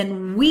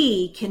 then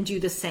we can do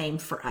the same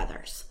for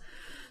others.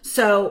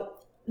 So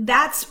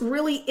that's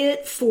really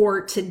it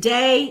for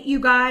today, you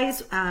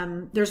guys.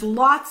 There's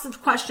lots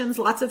of questions,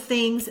 lots of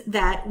things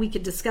that we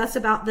could discuss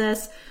about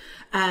this.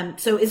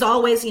 So as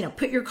always,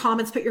 put your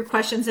comments, put your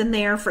questions in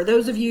there. For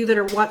those of you that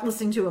are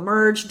listening to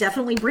Emerge,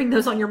 definitely bring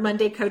those on your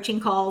Monday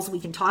coaching calls. We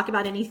can talk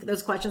about any of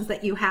those questions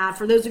that you have.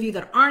 For those of you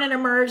that aren't in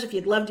Emerge, if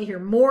you'd love to hear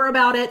more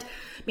about it,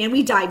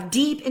 we dive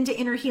deep into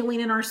inner healing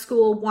in our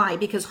school. Why?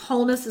 Because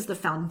wholeness is the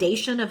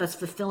foundation of us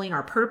fulfilling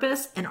our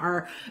purpose and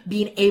our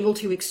being able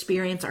to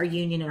experience our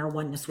union and our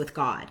oneness with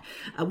God.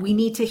 We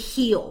need to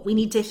heal. We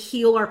need to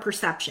heal our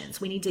perceptions.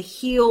 We need to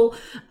heal,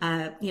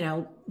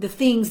 the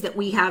things that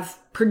we have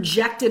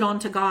projected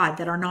onto God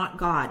that are not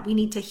God. We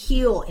need to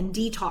heal and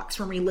detox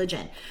from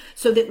religion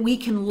so that we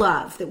can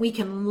love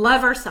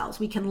ourselves,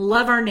 we can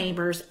love our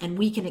neighbors, and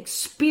we can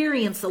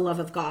experience the love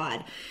of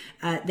God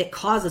that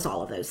causes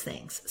all of those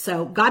things.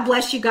 So God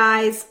bless you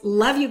guys.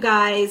 Love you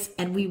guys.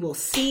 And we will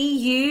see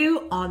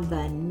you on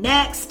the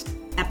next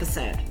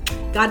episode.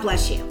 God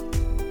bless you.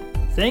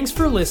 Thanks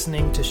for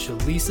listening to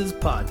Shalisa's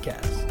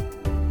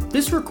podcast.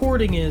 This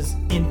recording is,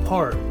 in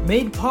part,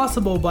 made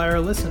possible by our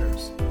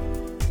listeners.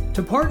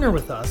 To partner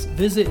with us,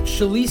 visit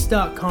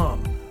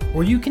Shalise.com,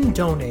 where you can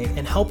donate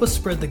and help us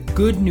spread the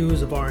good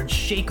news of our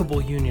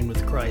unshakable union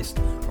with Christ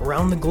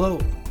around the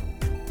globe.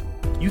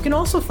 You can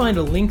also find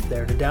a link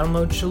there to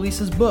download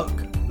Shalisa's book,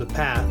 The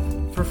Path,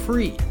 for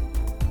free.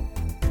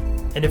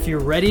 And if you're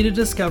ready to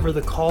discover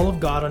the call of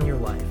God on your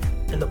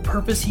life and the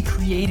purpose He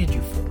created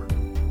you for,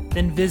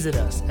 then visit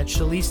us at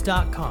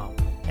Shalise.com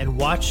and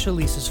watch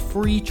Shalisa's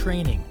free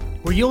training,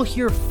 where you'll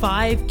hear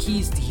 5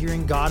 keys to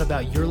hearing God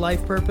about your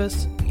life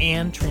purpose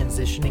and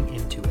transitioning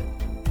into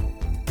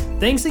it.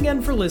 Thanks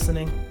again for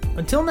listening.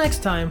 Until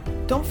next time,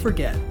 don't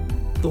forget,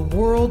 the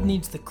world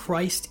needs the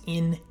Christ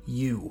in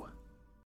you.